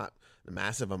not the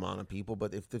massive amount of people,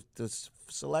 but if the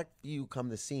select few come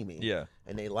to see me,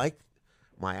 and they like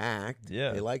my act,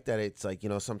 they like that it's like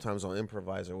sometimes I'll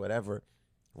improvise or whatever.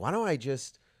 Why don't I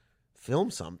just film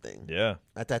something. Yeah.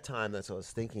 At that time, that's what I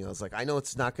was thinking. I was like, I know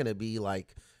it's not going to be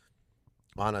like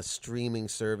on a streaming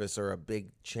service or a big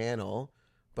channel,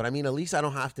 but I mean, at least I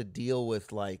don't have to deal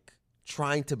with like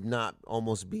trying to not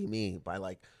almost be me by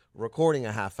like recording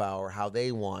a half hour how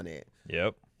they want it.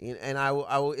 Yep. And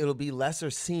it'll be lesser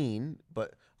seen,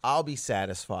 but I'll be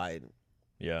satisfied.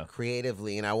 Yeah.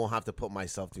 Creatively, and I won't have to put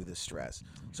myself through the stress.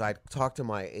 So I talked to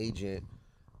my agent,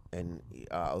 and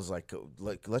I was like,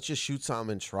 let's just shoot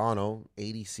something in Toronto,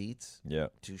 80 seats,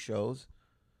 2 shows.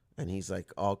 And he's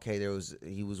like, okay.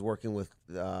 He was working with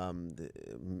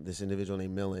this individual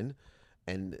named Millen,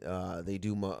 and they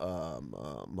do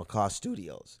Macaw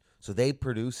Studios, so they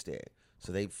produced it,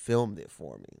 so they filmed it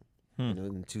for me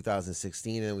in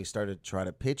 2016, and we started to try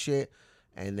to pitch it,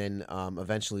 and then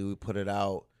eventually we put it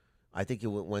out. I think it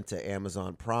went to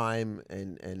Amazon Prime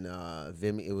and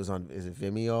Vimeo. It was on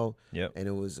Vimeo? Yep. And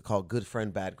it was called Good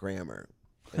Friend, Bad Grammar.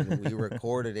 And we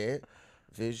recorded it,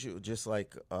 visual, just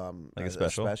like a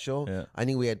special. Yeah. I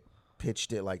think we had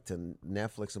pitched it like to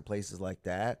Netflix and places like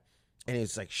that, and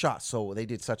it's like shot. So they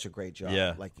did such a great job.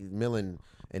 Yeah. Like Millen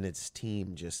and its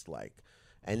team, just like,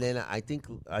 and then I think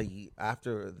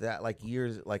after that, like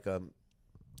years, like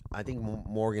I think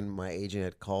Morgan, my agent,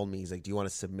 had called me. He's like, "Do you want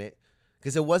to submit?"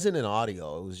 Because it wasn't an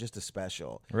audio; it was just a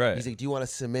special. Right. He's like, "Do you want to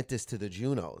submit this to the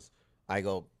Junos?" I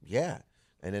go, "Yeah."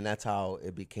 And then that's how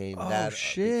it became. That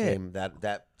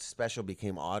special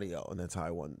became audio, and that's how I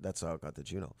won. That's how I got the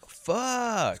Juno.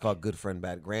 Fuck. It's called Good Friend,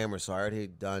 Bad Grammar. So I already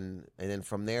done, and then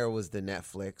from there was the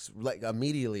Netflix, like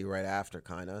immediately right after,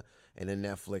 kind of, and then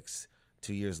Netflix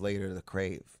 2 years later, The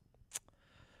Crave.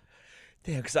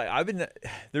 Damn, because I've been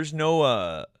there's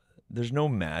no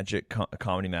magic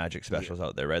comedy magic specials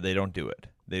out there, right? They don't do it.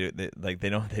 They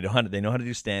know how to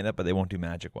do stand up, but they won't do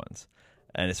magic ones,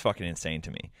 and it's fucking insane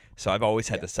to me. So I've always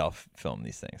had to self film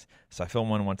these things. So I filmed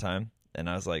one time, and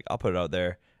I was like, I'll put it out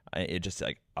there. I'll just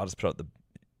put out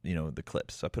the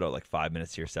clips. So I put out like 5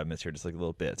 minutes here, 7 minutes here, just like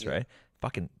little bits, right?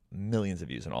 Fucking millions of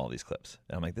views on all these clips.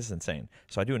 And I'm like, this is insane.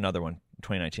 So I do another one,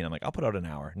 2019. I'm like, I'll put out an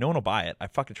hour. No one will buy it. I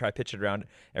fucking try to pitch it around.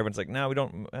 Everyone's like, no, we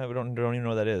don't even know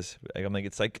what that is. I'm like,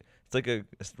 it's like a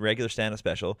regular stand-up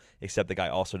special, except the guy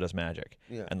also does magic.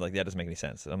 Yeah. And like that doesn't make any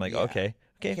sense. And I'm like, okay.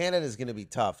 Canada's going to be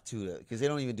tough too, because they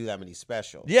don't even do that many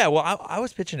specials. Yeah, well, I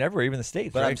was pitching everywhere, even the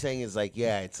States. But right? I'm saying is like,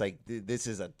 it's like this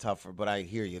is a tougher. But I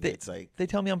hear you. It's like they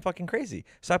tell me I'm fucking crazy.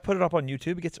 So I put it up on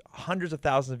YouTube. It gets hundreds of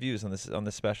thousands of views on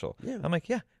this special. Yeah. I'm like,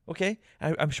 yeah, okay.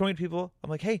 I'm showing people. I'm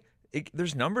like, hey,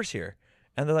 there's numbers here,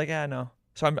 and they're like, no.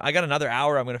 So I got another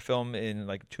hour. I'm going to film in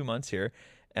like 2 months here.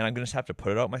 And I'm going to have to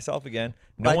put it out myself again.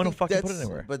 No one will fucking put it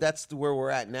anywhere. But that's where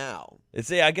we're at now.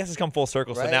 I guess it's come full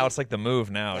circle. Right? So now it's like the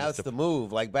move now. Now it's the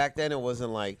move. Like back then it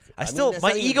wasn't like.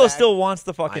 My ego still wants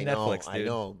the fucking Netflix, dude. I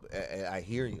know. I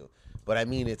hear you. But I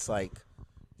mean, it's like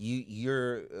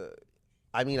you're.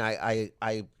 I mean, I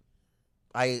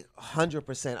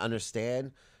 100%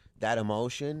 understand that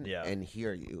emotion and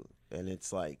hear you. And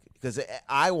it's like, because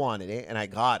I wanted it and I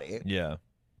got it. Yeah.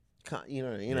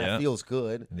 It feels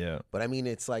good. Yeah. But I mean,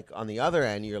 it's like on the other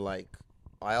end, you're like,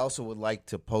 I also would like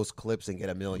to post clips and get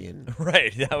 1 million.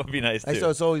 Right. That would be nice too. So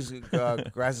it's always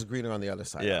grass is greener on the other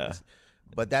side. Yeah.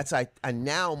 But that's and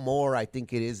now more, I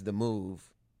think it is the move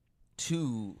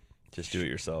to just do it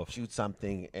yourself. Shoot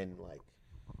something and like,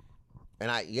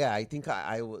 and I think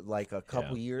I would like a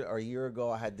couple years or a year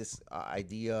ago, I had this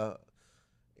idea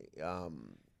of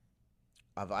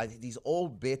these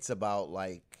old bits about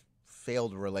like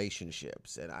failed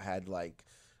relationships, and I had like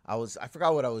I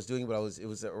forgot what I was doing, but I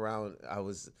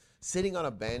was sitting on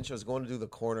a bench. I was going to do the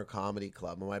Corner Comedy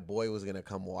Club, and my boy was gonna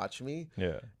come watch me.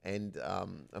 Yeah. And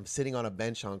I'm sitting on a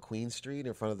bench on Queen Street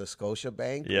in front of the Scotia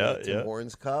Bank. Yeah. With Tim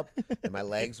Hortons cup, and my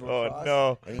legs were crossed.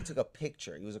 No. And he took a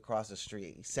picture. He was across the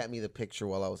street. He sent me the picture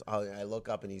while I look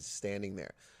up and he's standing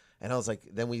there, and I was like,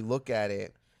 then we look at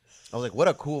it. I was like, what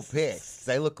a cool pic. 'Cause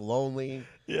I look lonely.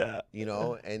 Yeah.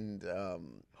 And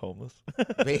homeless.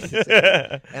 Basically.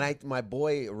 And my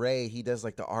boy Ray, he does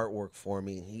like the artwork for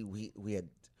me. We had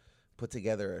put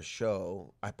together a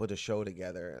show. I put a show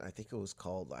together, and I think it was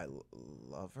called I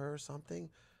Love Her or something.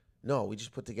 No, we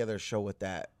just put together a show with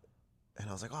that. And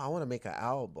I was like, I want to make an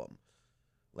album.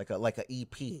 Like a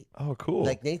EP. Oh, cool.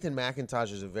 Like Nathan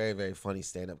McIntosh is a very, very funny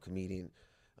stand-up comedian.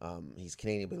 He's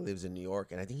Canadian, but he lives in New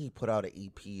York, and I think he put out an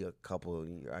EP a couple of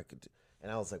years.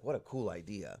 And I was like, what a cool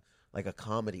idea, like a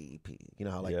comedy EP. You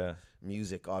know how like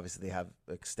music, obviously they have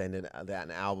extended that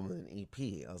an album and an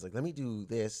EP. I was like, let me do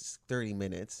this 30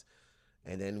 minutes,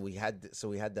 and then we had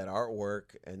that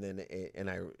artwork, and then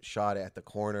I shot it at the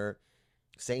Corner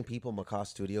same people, Macaw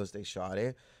Studios, they shot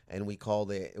it, and we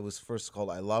called it. It was first called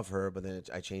 "I Love Her," but then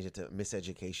I changed it to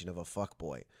 "Miseducation of a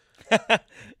Fuckboy."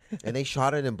 And they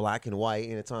shot it in black and white,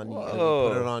 and it's on. And we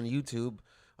put it on YouTube.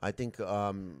 I think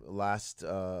last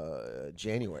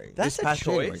January. That's this a choice.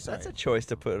 January, That's a choice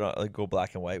to put it on, like, go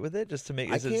black and white with it, just to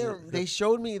make. They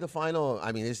showed me the final.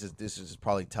 I mean, this is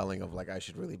probably telling of like I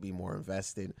should really be more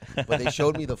invested. But they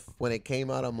showed me when it came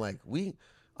out. I'm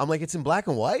like, it's in black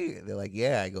and white. They're like,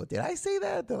 yeah. I go, did I say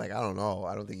that? They're like, I don't know.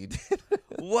 I don't think you did.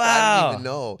 Wow. I didn't even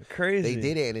know. Crazy. They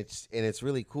did it, and it's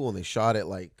really cool. And they shot it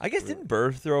like. I guess didn't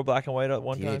Bird throw black and white at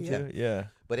one time too? Yeah.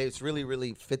 But it's really,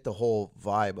 really fit the whole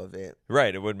vibe of it.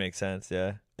 Right. It would make sense.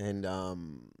 Yeah. And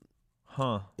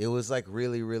it was like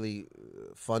really, really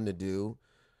fun to do.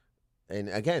 And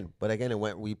again, it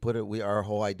went. Our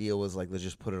whole idea was like, let's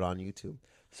just put it on YouTube.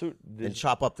 So and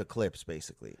chop up the clips,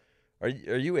 basically. Are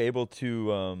you able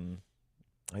to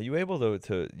you're able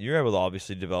to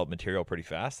obviously develop material pretty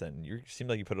fast then? You seem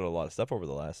like you put out a lot of stuff over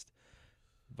the last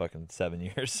fucking 7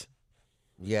 years.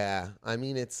 Yeah, I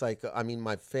mean, it's like,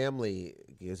 my family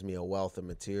gives me a wealth of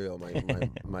material.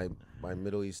 My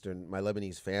Middle Eastern, my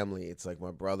Lebanese family, it's like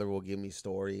my brother will give me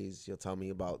stories. He'll tell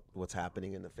me about what's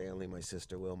happening in the family. My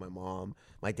sister will, my mom.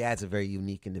 My dad's a very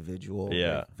unique individual.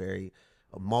 Yeah. Like very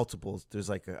multiples. There's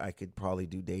like, I could probably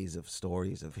do days of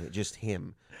stories of just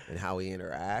him and how he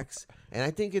interacts. And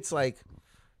I think it's like,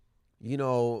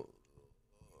 it's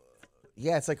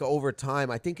like over time.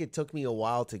 I think it took me a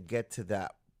while to get to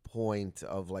that point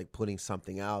of like putting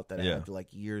something out that I had like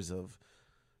years of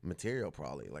material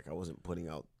probably. Like I wasn't putting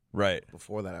out right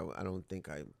before that. I don't think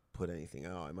I put anything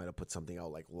out. I might have put something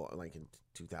out like in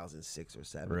 2006 or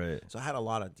 7. Right. So I had a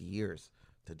lot of years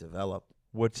to develop.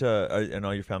 What and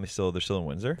all your family they're still in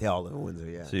Windsor? They all live in Windsor,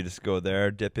 yeah. So you just go there,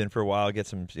 dip in for a while, get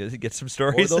some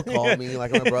stories. Or they'll call me.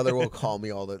 Like my brother will call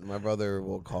me My brother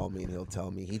will call me and he'll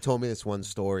tell me. He told me this one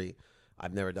story.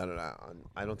 I've never done it on.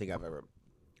 I don't think I've ever.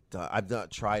 I've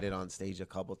not tried it on stage a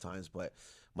couple times, but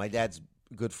my dad's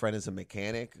good friend is a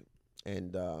mechanic,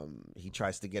 and he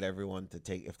tries to get everyone to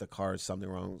take, if the car is something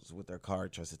wrong with their car,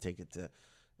 tries to take it to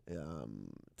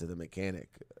the mechanic,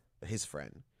 his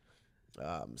friend.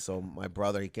 So my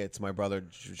brother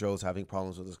Joe's having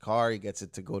problems with his car. He gets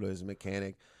it to go to his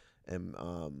mechanic, and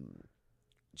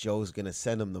Joe's gonna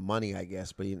send him the money, I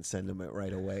guess, but he didn't send him it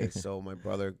right away. So my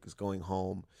brother is going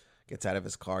home. Gets out of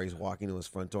his car. He's walking to his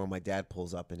front door. My dad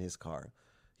pulls up in his car.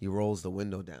 He rolls the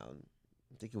window down.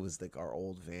 I think it was like our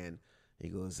old van. He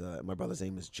goes, my brother's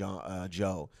name is Joe.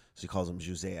 So he calls him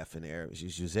Joseph in there.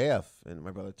 He's Joseph. And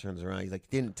my brother turns around. He's like,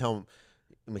 didn't tell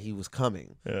him he was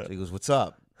coming. Yeah. So he goes, what's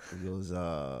up? He goes,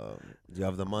 do you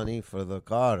have the money for the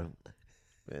car?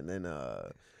 And then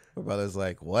my brother's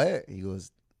like, what? He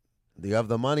goes, do you have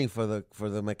the money for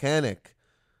the mechanic?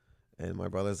 And my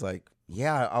brother's like,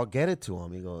 yeah, I'll get it to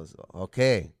him. He goes,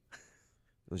 okay.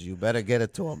 He goes, you better get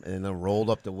it to him. And then rolled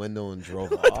up the window and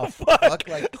drove off. What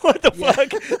the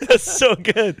fuck? That's so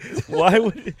good. Why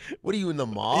would? What are you in the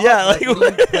mall? Yeah, like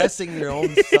what are you pressing your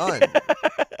own son?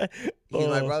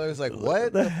 My brother's like,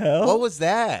 what the hell? What was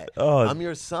that? Oh. I'm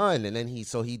your son. And then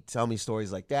he'd tell me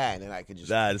stories like that, and then I could just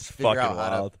that is figure fucking out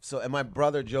wild. And my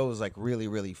brother Joe is like really,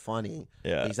 really funny.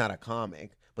 Yeah. He's not a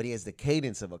comic, but he has the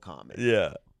cadence of a comic.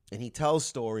 Yeah. And he tells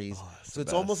stories, so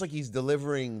it's almost like he's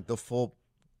delivering the full.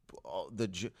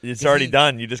 It's already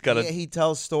done. You just gotta. Yeah, he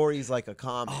tells stories like a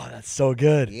comic. Oh, that's so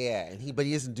good. Yeah, but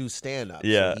he doesn't do stand up.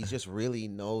 Yeah, so he just really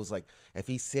knows. Like if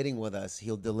he's sitting with us,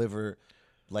 he'll deliver.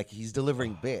 Like he's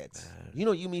delivering bits.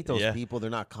 Man. You meet those people. They're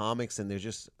not comics, and they're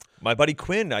just. My buddy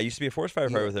Quinn. I used to be a forest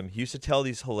firefighter with him. He used to tell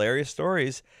these hilarious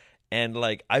stories, and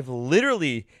like I've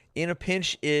literally in a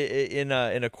pinch in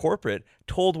a corporate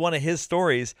told one of his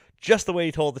stories just the way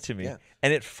he told it to me,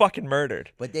 and it fucking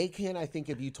murdered. But they can't. I think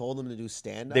if you told them to do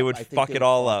stand up, they would fuck it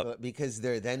all up because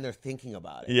they're thinking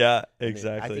about it. Yeah,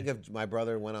 exactly. I think if my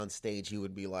brother went on stage, he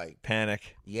would be like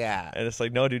panic. Yeah, and it's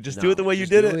like, no, dude, just do it the way you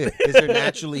did it. Because they're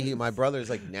naturally. My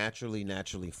brother's like naturally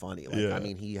funny. Like I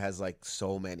mean, he has like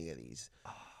so many of these.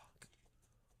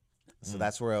 So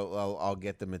that's where I'll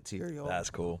get the material.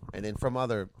 That's cool. And then from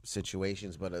other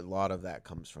situations, but a lot of that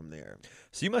comes from there.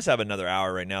 So you must have another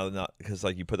hour right now, because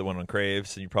like you put the one on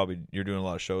Craves, and you're doing a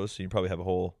lot of shows, so you probably have a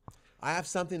whole. I have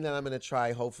something that I'm going to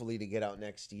try, hopefully, to get out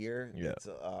next year. Yeah.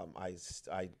 I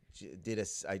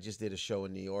just did a show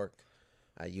in New York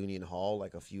at Union Hall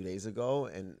like a few days ago,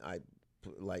 and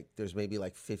there's maybe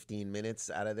like 15 minutes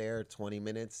out of there, 20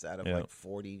 minutes out of like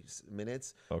 40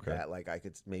 minutes that like I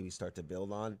could maybe start to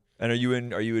build on. And are you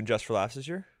in Just for Laughs this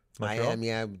year? Montreal? I am.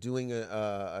 Yeah, I'm doing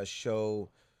a show,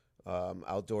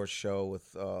 outdoor show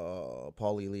with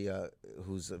Paul Elia,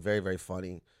 who's very, very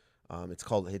funny.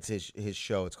 It's his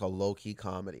show. It's called Low Key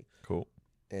Comedy. Cool.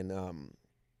 And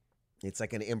it's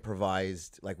like an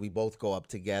improvised, like we both go up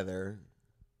together.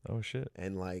 Oh shit.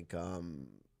 And like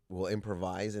we'll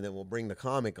improvise, and then we'll bring the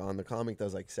comic on. The comic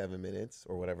does like 7 minutes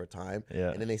or whatever time.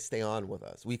 Yeah. And then they stay on with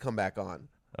us. We come back on.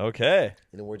 Okay.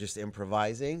 And then we're just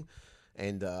improvising,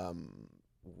 and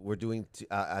we're doing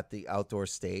at the outdoor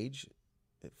stage.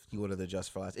 If you go to the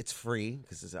Just for Laughs, it's free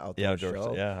because it's an outdoor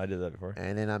show. Yeah, I did that before.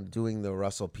 And then I'm doing the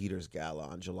Russell Peters Gala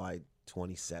on July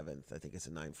 27th. I think it's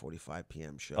a 9:45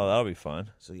 p.m. show. Oh, that'll be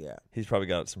fun. So yeah, he's probably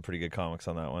got some pretty good comics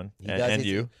on that one. And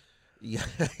you. Yeah.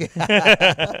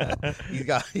 He's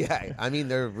got, yeah. I mean,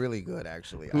 they're really good,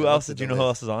 actually. Who else? Did you know who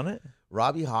else is on it?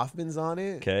 Robbie Hoffman's on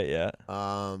it. Okay, yeah.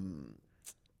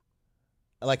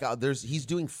 Like he's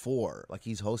doing 4. Like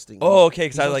he's hosting. Oh, okay.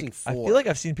 Because I feel like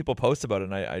I've seen people post about it,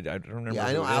 and I don't remember. Yeah,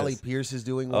 I know Ali Pierce is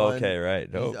doing one. Okay, right.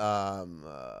 Nope.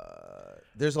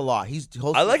 There's a lot. He's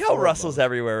hosting. I like how Russell's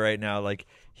everywhere right now. Like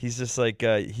he's just like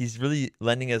he's really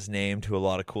lending his name to a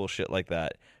lot of cool shit like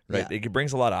that. Right. Yeah. It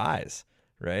brings a lot of eyes.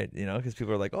 Right, you know, because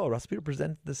people are like, "Oh, Russell Peters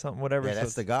presented this something, whatever." Yeah,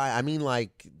 that's the guy. I mean,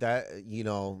 like that. You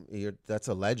know, that's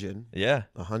a legend. Yeah,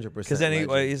 100%. Because then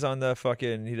he's on the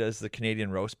fucking. He does the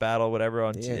Canadian roast battle, whatever.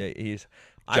 On he's.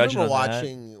 I remember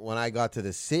watching when I got to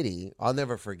the city. I'll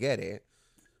never forget it.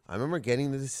 I remember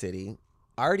getting to the city.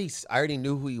 I already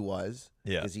knew who he was.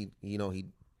 Yeah, because he'd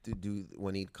do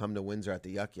when he'd come to Windsor at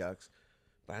the Yuck Yucks.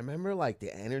 I remember like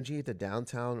the energy at the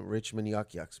downtown Richmond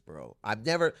Yuck Yucks, bro. I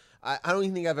don't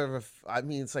even think I've ever. I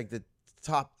mean, it's like the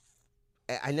top.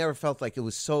 I never felt like it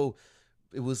was so.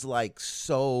 It was like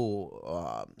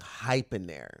so hype in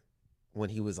there when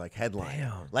he was like headlining.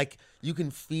 Damn. Like you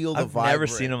can feel the vibe. I've never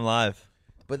seen him live.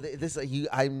 But it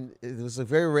was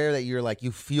very rare that you're like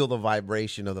you feel the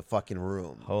vibration of the fucking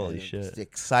room. Holy shit! The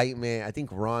excitement. I think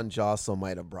Ron Jossel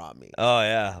might have brought me. Oh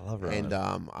yeah, I love Ron. And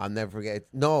I'll never forget.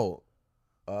 No.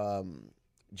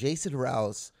 Jason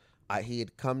Rouse, he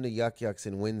had come to Yuck Yucks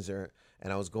in Windsor,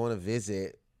 and I was going to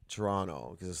visit Toronto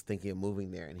because I was thinking of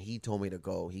moving there, and he told me to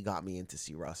go. He got me in to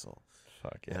see Russell.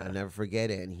 Fuck yeah. And I'll never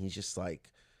forget it. And he's just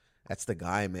like, that's the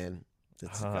guy, man.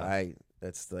 That's the guy.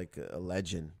 That's like a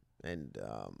legend. And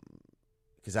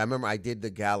because I remember I did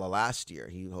the gala last year.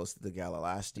 He hosted the gala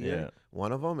last year,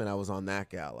 one of them, and I was on that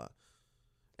gala.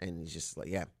 And he's just like,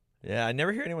 yeah. Yeah, I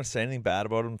never hear anyone say anything bad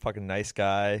about him. Fucking nice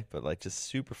guy, but like just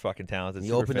super fucking talented.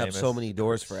 He opened up so many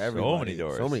doors for everybody.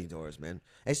 So many doors, man.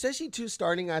 Especially too,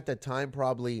 starting at the time,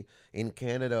 probably in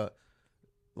Canada,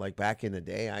 like back in the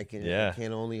day. I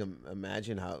can't only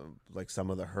imagine how like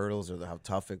some of the hurdles or how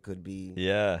tough it could be.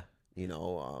 Yeah, you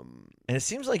know. And it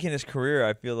seems like in his career,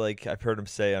 I feel like I've heard him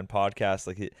say on podcasts,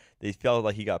 like they felt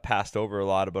like he got passed over a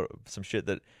lot about some shit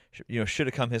that should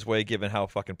have come his way given how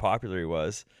fucking popular he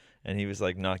was. And he was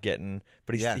like not getting,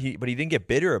 but he didn't get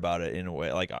bitter about it in a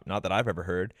way, like not that I've ever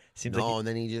heard. Seems like and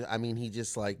then he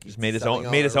just made his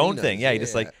own thing. Yeah, he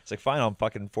just like it's like fine, I'll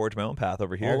fucking forge my own path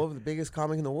over here. All over the biggest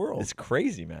comic in the world. It's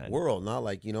crazy, man. World, not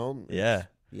like Yeah.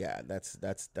 Yeah, that's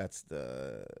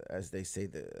the, as they say,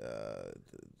 the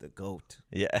goat.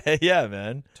 Yeah, yeah,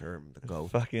 man. Term, the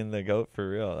goat. Fucking the goat for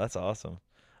real. That's awesome.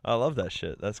 I love that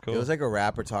shit. That's cool. It was like a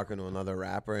rapper talking to another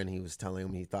rapper, and he was telling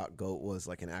him he thought goat was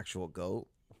like an actual goat.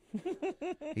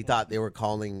 He thought they were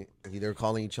calling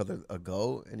each other a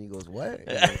goat, and he goes, "What?"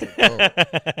 And I was like,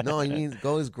 goat. No, he means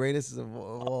goat is greatest of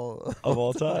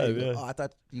all time. Yeah. Oh, I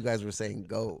thought you guys were saying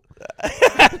goat.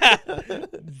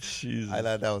 Jesus. I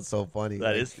thought that was so funny.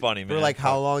 That is funny, man. For like,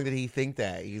 how long did he think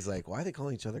that? He's like, why are they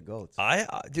calling each other goats?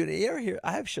 Dude, you ever hear?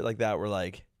 I have shit like that where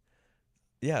like,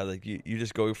 yeah, like you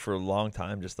just go for a long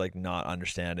time just like not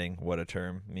understanding what a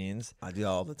term means. I do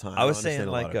all the time. I was saying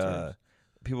like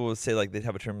people would say like they'd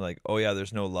have a term like, oh yeah,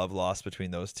 there's no love lost between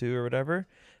those two or whatever,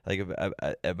 like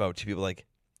about two people, like,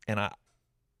 and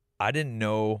I didn't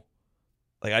know,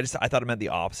 like I thought it meant the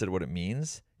opposite of what it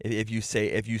means. If you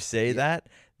say that,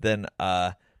 then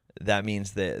that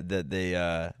means that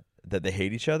they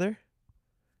hate each other.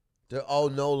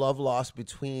 No love lost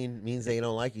between means they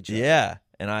don't like each other. Yeah,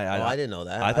 and I didn't know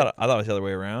that. I thought it was the other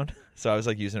way around. So I was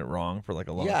like using it wrong for like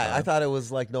a long time. Yeah, I thought it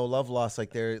was like no love lost.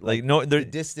 Like the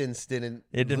distance didn't.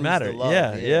 It didn't matter.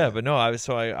 Yeah. But no, I was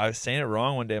saying it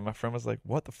wrong one day. And my friend was like,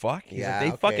 "What the fuck?" He's like,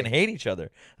 they fucking hate each other.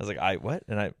 I was like, what?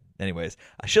 And anyways,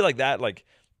 I shit like that. Like,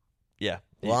 yeah.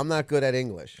 Well, I'm not good at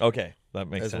English. Okay, that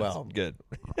makes sense. Well. Good.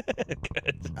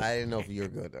 Good. I didn't know if you're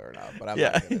good or not, but I'm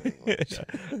not good at English.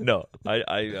 No,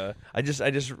 I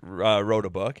just wrote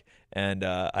a book, and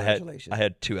I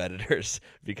had 2 editors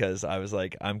because I was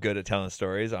like, I'm good at telling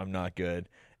stories. I'm not good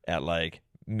at like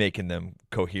making them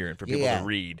coherent for people to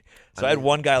read. So I had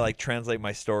one guy like translate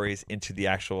my stories into the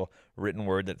actual written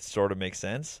word that sort of makes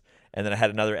sense. and then I had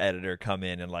another editor come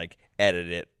in and like edit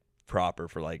it proper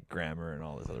for like grammar and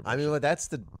all this other. I mean, well, that's.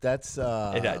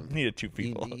 I needed 2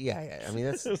 people. Yeah. I mean,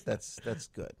 that's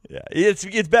good. Yeah,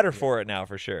 it's better for it now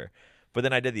for sure. But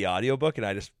then I did the audiobook and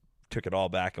I just took it all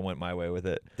back and went my way with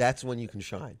it. That's when you can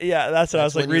shine. Yeah, that's what I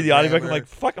was like. Read the audiobook. I'm like,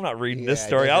 fuck, I'm not reading this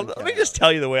story. Let me just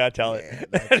tell you the way I tell it.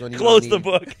 Close the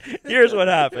book. Here's what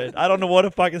happened. I don't know what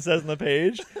it fucking says on the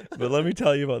page, but let me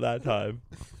tell you about that time.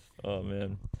 Oh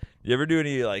man. You ever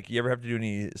have to do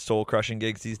any soul crushing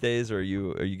gigs these days, or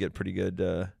you get pretty good?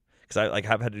 Because I like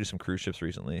have had to do some cruise ships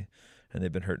recently, and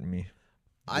they've been hurting me.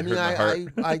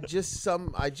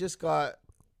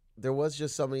 There was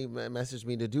just somebody messaged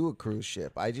me to do a cruise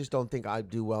ship. I just don't think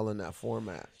I'd do well in that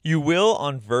format. You will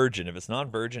on Virgin. If it's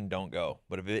not Virgin, don't go.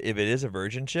 But if it is a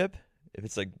Virgin ship, if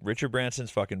it's like Richard Branson's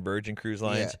fucking Virgin Cruise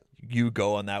Lines, you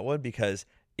go on that one because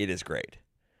it is great.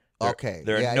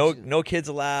 There are no kids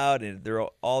allowed, and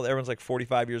everyone's like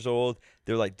 45 years old.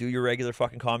 They're like, do your regular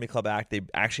fucking comedy club act. They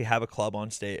actually have a club on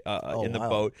stage in the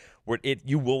boat where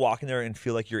you will walk in there and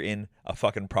feel like you're in a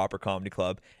fucking proper comedy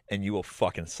club, and you will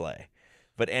fucking slay.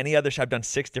 But any other I've done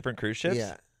 6 different cruise ships.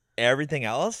 Yeah. Everything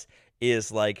else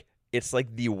is like it's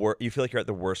like the worst. You feel like you're at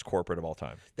the worst corporate of all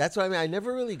time. That's what I mean. I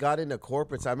never really got into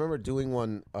corporates. I remember doing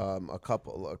one a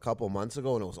couple months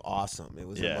ago, and it was awesome. It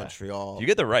was in Montreal. You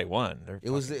get the right one. It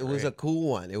was a cool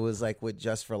one. It was like with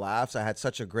Just for Laughs. I had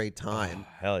such a great time.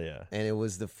 Oh, hell yeah! And it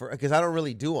was the first because I don't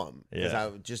really do them because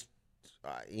I just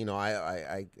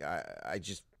I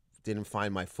just didn't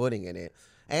find my footing in it.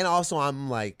 And also I'm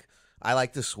like. I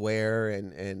like to swear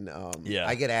and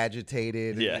I get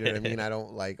agitated. Yeah. You know what I mean? I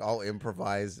don't like. I'll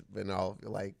improvise and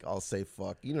I'll say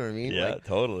fuck. You know what I mean? Yeah,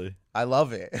 totally. I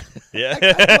love it. Yeah,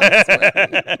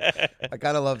 I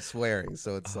kind of love swearing.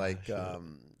 So it's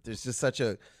there's just such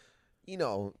a,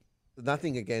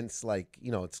 nothing against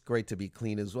it's great to be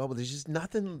clean as well, but there's just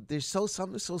nothing. There's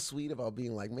something so sweet about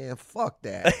being like, man, fuck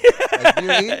that. You know what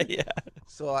I mean? Yeah.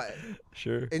 So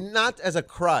sure, and not as a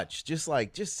crutch, just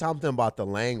something about the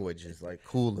language is like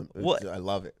cool. I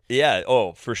love it. Yeah.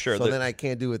 Oh, for sure. So then I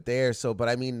can't do it there. So, but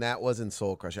I mean, that wasn't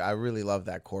Soul Crusher. I really loved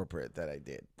that corporate that I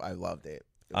did. I loved it.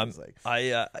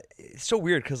 It's so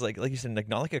weird because like you said, like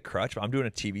not like a crutch, but I'm doing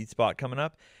a TV spot coming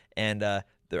up, and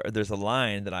there's a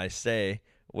line that I say.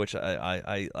 Which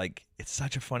I like, it's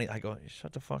such a funny. I go,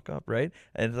 shut the fuck up, right?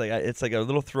 And it's like a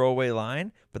little throwaway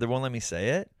line, but they won't let me say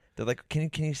it. They're like, can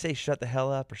you say shut the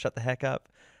hell up or shut the heck up?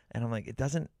 And I'm like, it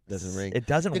doesn't ring. It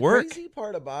doesn't work. The crazy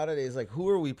part about it is like, who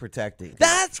are we protecting?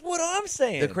 That's what I'm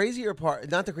saying. The crazier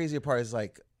part, not the crazier part, is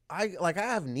like I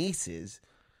have nieces.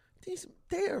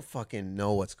 They fucking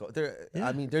know what's going.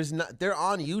 I mean, they're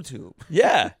on YouTube.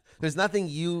 Yeah, there's nothing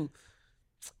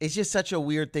It's just such a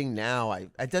weird thing now.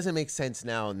 It doesn't make sense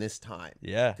now in this time.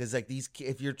 Yeah. Because like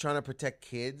if you're trying to protect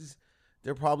kids,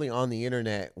 they're probably on the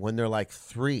internet when they're like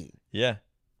 3. Yeah.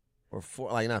 Or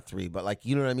 4, like not 3, but like,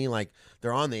 you know what I mean? Like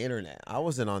they're on the internet. I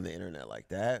wasn't on the internet like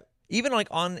that. Even like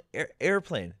on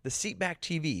airplane, the seat back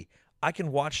TV, I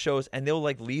can watch shows and they'll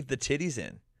like leave the titties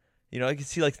in. I can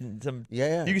see like some.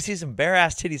 Yeah. You can see some bare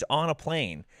ass titties on a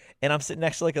plane, and I'm sitting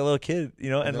next to like a little kid,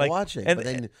 and like watching. And but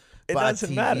then it by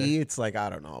doesn't TV, matter. It's like I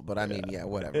don't know, but I mean,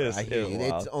 whatever. I hear you.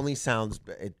 It only sounds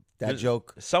that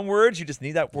joke. Some words you just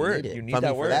need that word. You need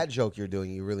that word. For that joke you're doing,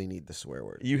 you really need the swear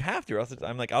word. You have to. Or else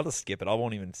I'm like, I'll just skip it. I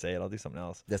won't even say it. I'll do something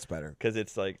else. That's better because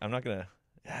it's like I'm not gonna.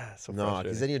 Yeah, so no,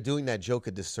 because then you're doing that joke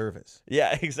a disservice.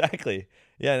 Yeah, exactly.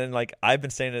 Yeah, and then like I've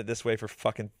been saying it this way for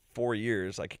fucking 4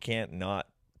 years. Like I can't not.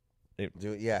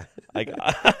 Do it, yeah.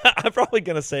 I'm probably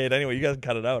gonna say it anyway. You guys can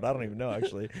cut it out. I don't even know.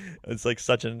 Actually, it's like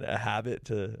such a habit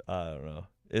to. I don't know.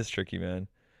 It's tricky, man.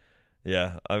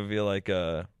 Yeah, I feel like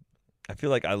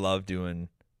I love doing.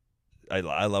 I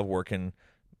love working.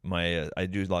 I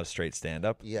do a lot of straight stand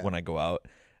up when I go out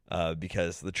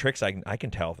because the tricks I can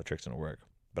tell if the trick's gonna work,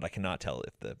 but I cannot tell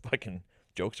if the fucking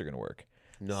jokes are gonna work.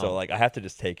 No. So like I have to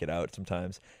just take it out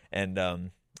sometimes,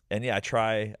 and yeah, I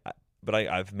try, but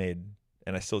I've made.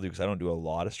 And I still do because I don't do a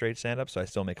lot of straight stand-up, so I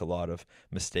still make a lot of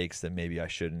mistakes that maybe I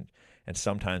shouldn't. And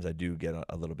sometimes I do get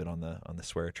a little bit on the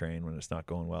swear train when it's not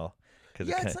going well.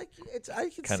 Yeah, I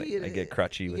can see it. I get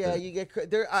crutchy with it. Yeah, you get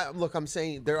there. Look, I'm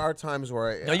saying there are times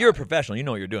where no, you're a professional. You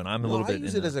know what you're doing. I'm a little bit. I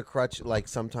use it as a crutch, like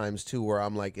sometimes too, where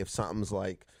I'm like, if something's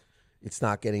like. It's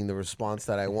not getting the response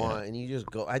that I want, and you just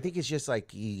go. I think it's just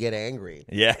like you get angry.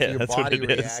 Yeah, so your that's body what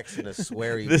it reacts in a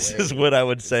sweary This way. is what I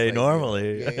would say like,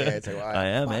 normally. Yeah, it's like, I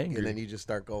am angry, and then you just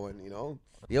start going. You know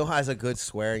who has a good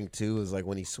swearing too is like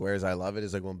when he swears. I love it.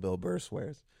 Is like when Bill Burr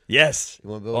swears. Yes,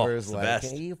 when Bill Burr's the like,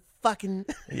 best. "Hey, you fucking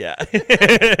yeah, you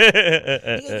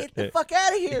get the fuck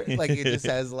out of here!" Like it just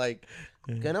has like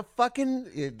Gonna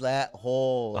fucking that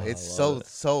whole. It's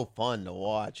so fun to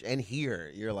watch and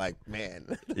hear. You're like,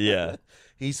 man. Yeah.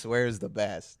 He swears the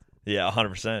best. Yeah,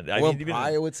 100%.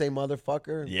 I would say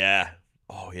motherfucker. Yeah.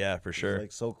 Oh yeah, for sure. He's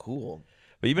like so cool.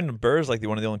 But even Burr's like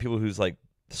one of the only people who's like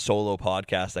solo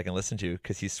podcast I can listen to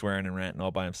because he's swearing and ranting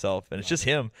all by himself, and it's just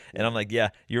him. And I'm like, yeah,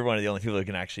 you're one of the only people that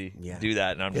can actually do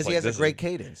that. And I'm just like, he has a great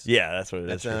cadence. Yeah, that's what it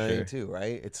is. That's for sure too,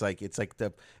 right?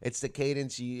 It's the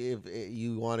cadence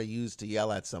you want to use to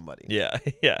yell at somebody. Yeah,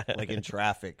 yeah. Like in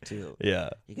traffic too. Yeah.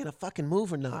 You gonna fucking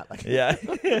move or not? Like, yeah,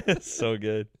 it's so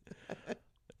good.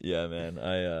 Yeah, man.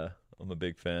 I'm a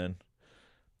big fan.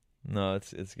 No,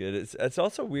 it's good. It's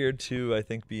also weird too. I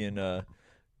think being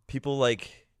people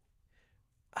like.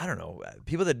 I don't know,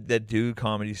 people that do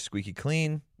comedy squeaky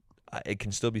clean, it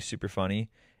can still be super funny.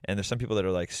 And there's some people that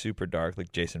are like super dark,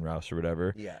 like Jason Rouse or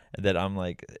whatever. Yeah. That I'm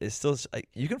like, it's still,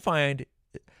 you can find,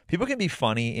 people can be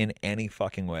funny in any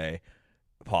fucking way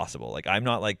possible. Like I'm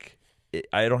not like,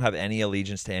 I don't have any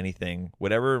allegiance to anything.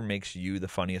 Whatever makes you the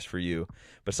funniest for you.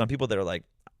 But some people that are like,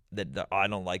 that I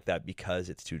don't like that because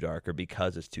it's too dark or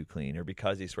because it's too clean or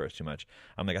because he swears too much.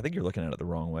 I'm like, I think you're looking at it the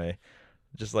wrong way.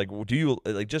 Just like, do you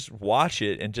like just watch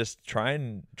it and just try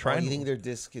and you think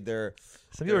they're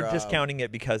some people are discounting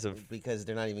it because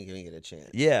they're not even giving it a chance.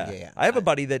 Yeah. I have a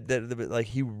buddy that like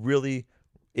he really,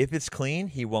 if it's clean,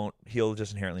 he'll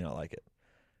just inherently not like it.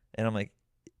 And I'm like,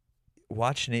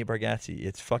 watch Nate Bargatze.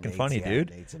 It's fucking funny, dude.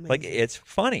 Nate's amazing. Like it's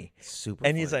funny. It's super.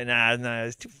 And he's like, nah,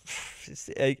 it's too.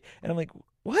 And I'm like,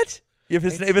 what? If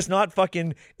it's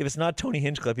not Tony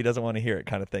Hinchcliffe, he doesn't want to hear it,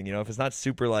 kind of thing. You know, if it's not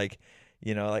super like.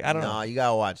 You know, like I don't know. No, you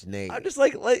gotta watch Nate. I'm just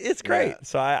like it's great. Yeah.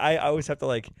 So I always have to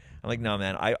I'm like, no,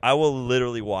 man. I will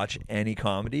literally watch any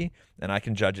comedy and I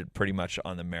can judge it pretty much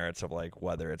on the merits of like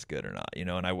whether it's good or not. You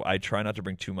know, and I try not to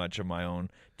bring too much of my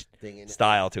own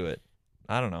style to it.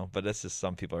 I don't know, but that's just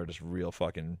some people are just real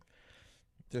fucking.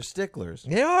 They're sticklers.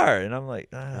 They are, and I'm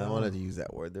like, I wanted to use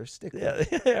that word. They're sticklers.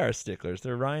 Yeah, they are sticklers.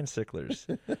 They're Ryan Sticklers.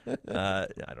 I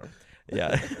don't.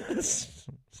 Yeah,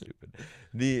 stupid.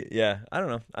 I don't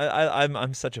know.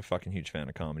 I'm such a fucking huge fan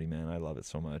of comedy, man. I love it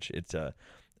so much. It's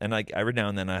and like every now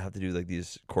and then I have to do like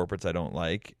these corporates I don't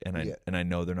like, and I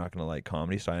know they're not gonna like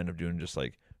comedy, so I end up doing just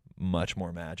like much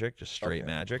more magic, just straight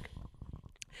magic.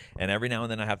 And every now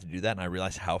and then I have to do that, and I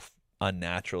realize how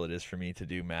unnatural it is for me to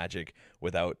do magic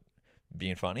without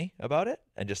being funny about it,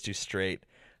 and just do straight.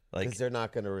 Like, because they're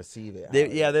not going to receive it. They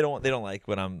don't like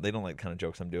they don't like kind of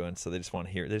jokes I'm doing, so they just want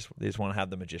to hear. They just want to have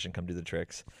the magician come do the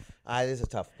tricks. It is a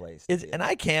tough place. And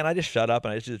I just shut up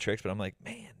and I just do the tricks, but I'm like,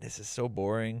 man, this is so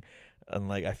boring, and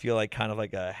like I feel like kind of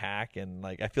like a hack, and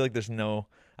like I feel like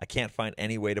I can't find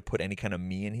any way to put any kind of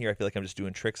me in here. I feel like I'm just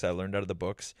doing tricks I learned out of the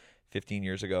books 15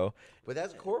 years ago. But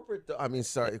that's corporate. I mean,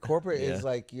 sorry, corporate is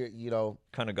like you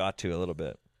kind of got to a little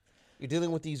bit. You're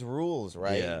dealing with these rules,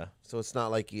 right? Yeah. So it's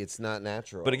not like it's not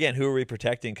natural. But again, who are we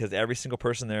protecting? Because every single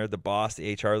person there, the boss,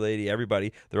 the HR lady,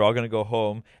 everybody, they're all going to go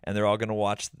home and they're all going to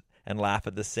watch and laugh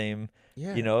at the same.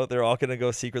 Yeah. You know, they're all going to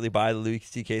go secretly buy the Louis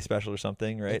C.K. special or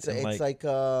something, right? It's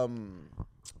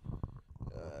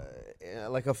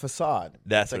like a facade.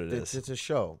 That's what it is. It's a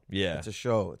show. Yeah. It's a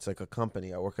show. It's like a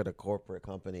company. I work at a corporate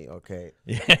company. Okay.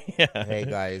 Yeah. Hey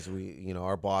guys,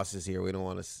 our boss is here. We don't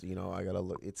want to, I got to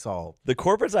look. It's all. The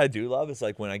corporates I do love is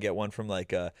like when I get one from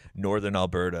like Northern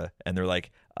Alberta and they're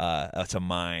like, it's a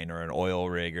mine or an oil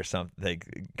rig or something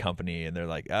company. And they're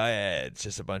like, oh yeah, it's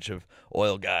just a bunch of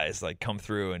oil guys like come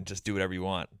through and just do whatever you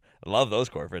want. I love those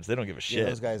corporates. They don't give a shit. Yeah,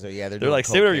 those guys are, they're like,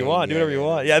 say whatever you want, do whatever you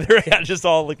want. Yeah, they're just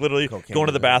all like literally cocaine going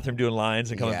to the bathroom, doing lines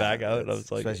and coming back out. I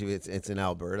was like, especially if it's in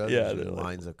Alberta. Yeah, there's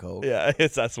lines of coke. Yeah,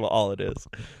 that's all it is.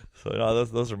 So no,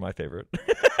 those are my favorite.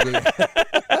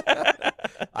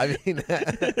 I mean,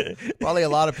 probably a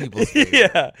lot of people's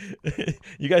favorite. Yeah,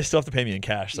 you guys still have to pay me in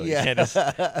cash, so you can't just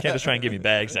try and give me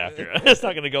bags after. It's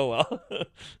not going to go well.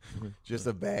 Just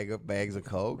a bag of bags of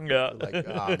coke. Yeah, like,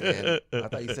 oh man, I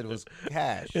thought you said it was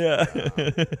cash. Yeah,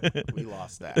 we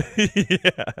lost that.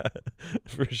 Yeah,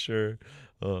 for sure.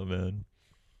 Oh man,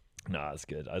 nah, it's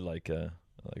good. I like.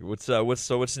 What's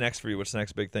next for you? What's the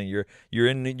next big thing? You're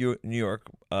in New York,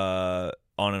 on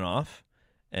and off.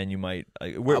 And you might.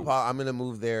 I'm gonna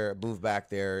move back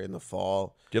there in the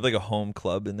fall. Do you have like a home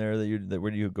club in there where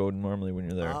do you go normally when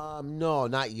you're there? No,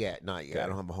 not yet. Okay. I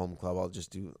don't have a home club. I'll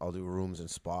do rooms and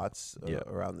spots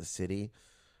around the city.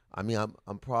 I mean,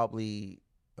 I'm probably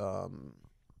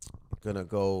gonna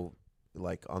go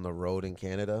like on the road in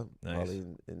Canada, nice. Probably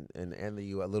and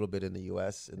a little bit in the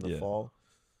U.S. in the fall.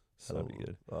 So that'd be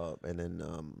good. And then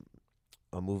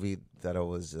a movie that I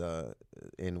was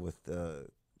in with.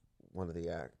 One of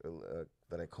the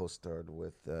that I co-starred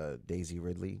with Daisy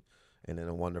Ridley, and then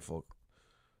a wonderful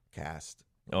cast.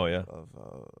 Oh yeah,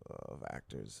 of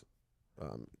actors.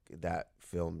 That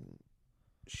film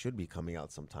should be coming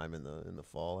out sometime in the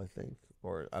fall, I think,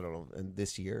 or I don't know, and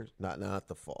this year, not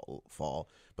the fall,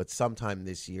 but sometime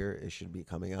this year it should be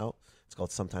coming out. It's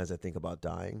called Sometimes I Think About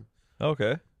Dying.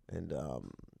 Okay. And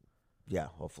yeah,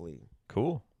 hopefully.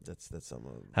 Cool. That's some.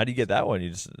 How do you get that one? You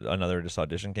just another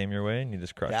audition came your way and you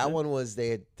just crushed it? That one was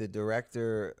the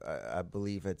director, I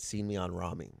believe, had seen me on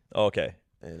Ramming. Oh, okay.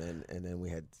 And then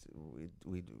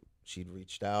she'd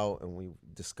reached out and we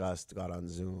discussed, got on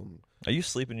Zoom. Are you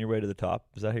sleeping your way to the top?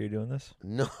 Is that how you're doing this?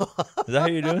 No. Is that how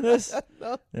you're doing this?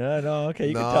 No. Yeah, no. Okay,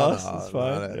 you can tell us. It's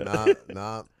fine.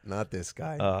 Not this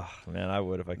guy. Oh man, I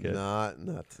would if I could. Not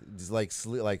just like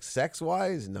sex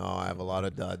wise. No, I have a lot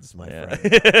of duds, my friend.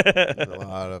 A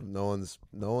lot of no one's.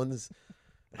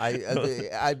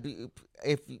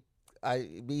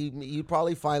 You'd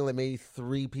probably find like maybe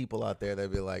 3 people out there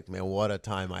that'd be like, man, what a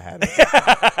time I had.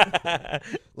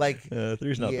 Like,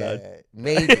 3's not bad.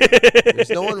 Maybe. There's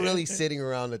no one really sitting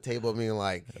around the table being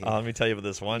like, hey, let me tell you about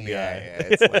this one guy. Yeah,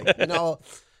 it's like,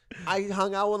 I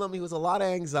hung out with him. He was a lot of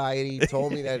anxiety. He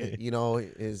told me that,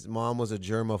 his mom was a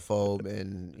germaphobe.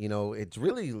 And, it's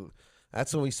really,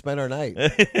 that's when we spent our night.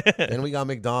 Then we got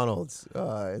McDonald's.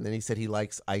 And then he said he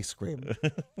likes ice cream.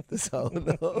 So,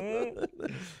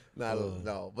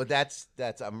 no. But that's,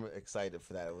 I'm excited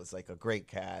for that. It was like a great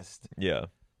cast. Yeah.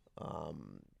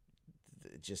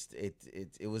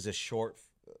 It was a short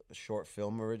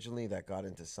film originally that got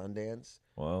into Sundance.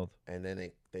 Wow. And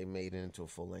then they made it into a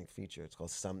full-length feature. It's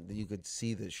called you could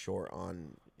see the short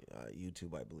on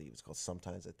YouTube, I believe. It's called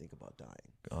Sometimes I Think About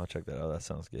Dying. I'll check that out. That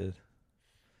sounds good.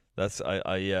 I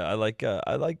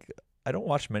don't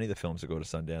watch many of the films that go to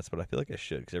Sundance, but I feel like I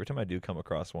should, because every time I do come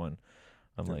across one,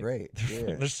 they're like, great.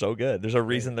 Yeah. They're so good. There's a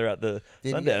reason they're at the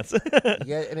Sundance.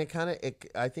 Yeah, and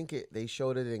I think they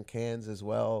showed it in Cannes as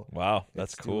well. Wow,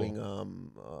 that's cool.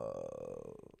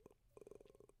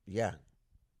 Yeah,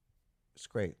 it's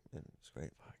great. It's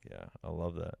great. Fuck yeah, I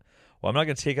love that. Well, I'm not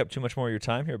going to take up too much more of your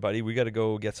time here, buddy. We got to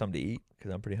go get something to eat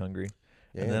because I'm pretty hungry,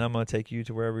 and then I'm going to take you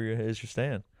to wherever it is you're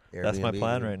staying. Airbnb. That's my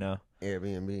plan right now.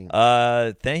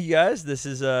 Airbnb. Thank you guys. This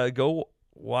is go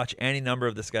watch any number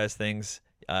of this guy's things.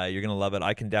 You're gonna love it.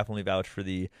 I can definitely vouch for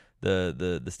the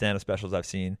stand-up specials I've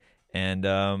seen. And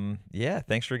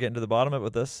thanks for getting to the bottom of it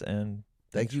with us. And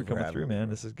thanks for coming through, man.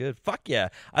 This is good. Fuck yeah.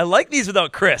 I like these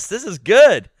without Chris. This is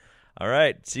good. All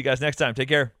right. See you guys next time. Take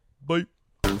care. Bye.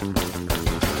 Bottom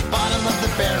of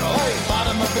the barrel.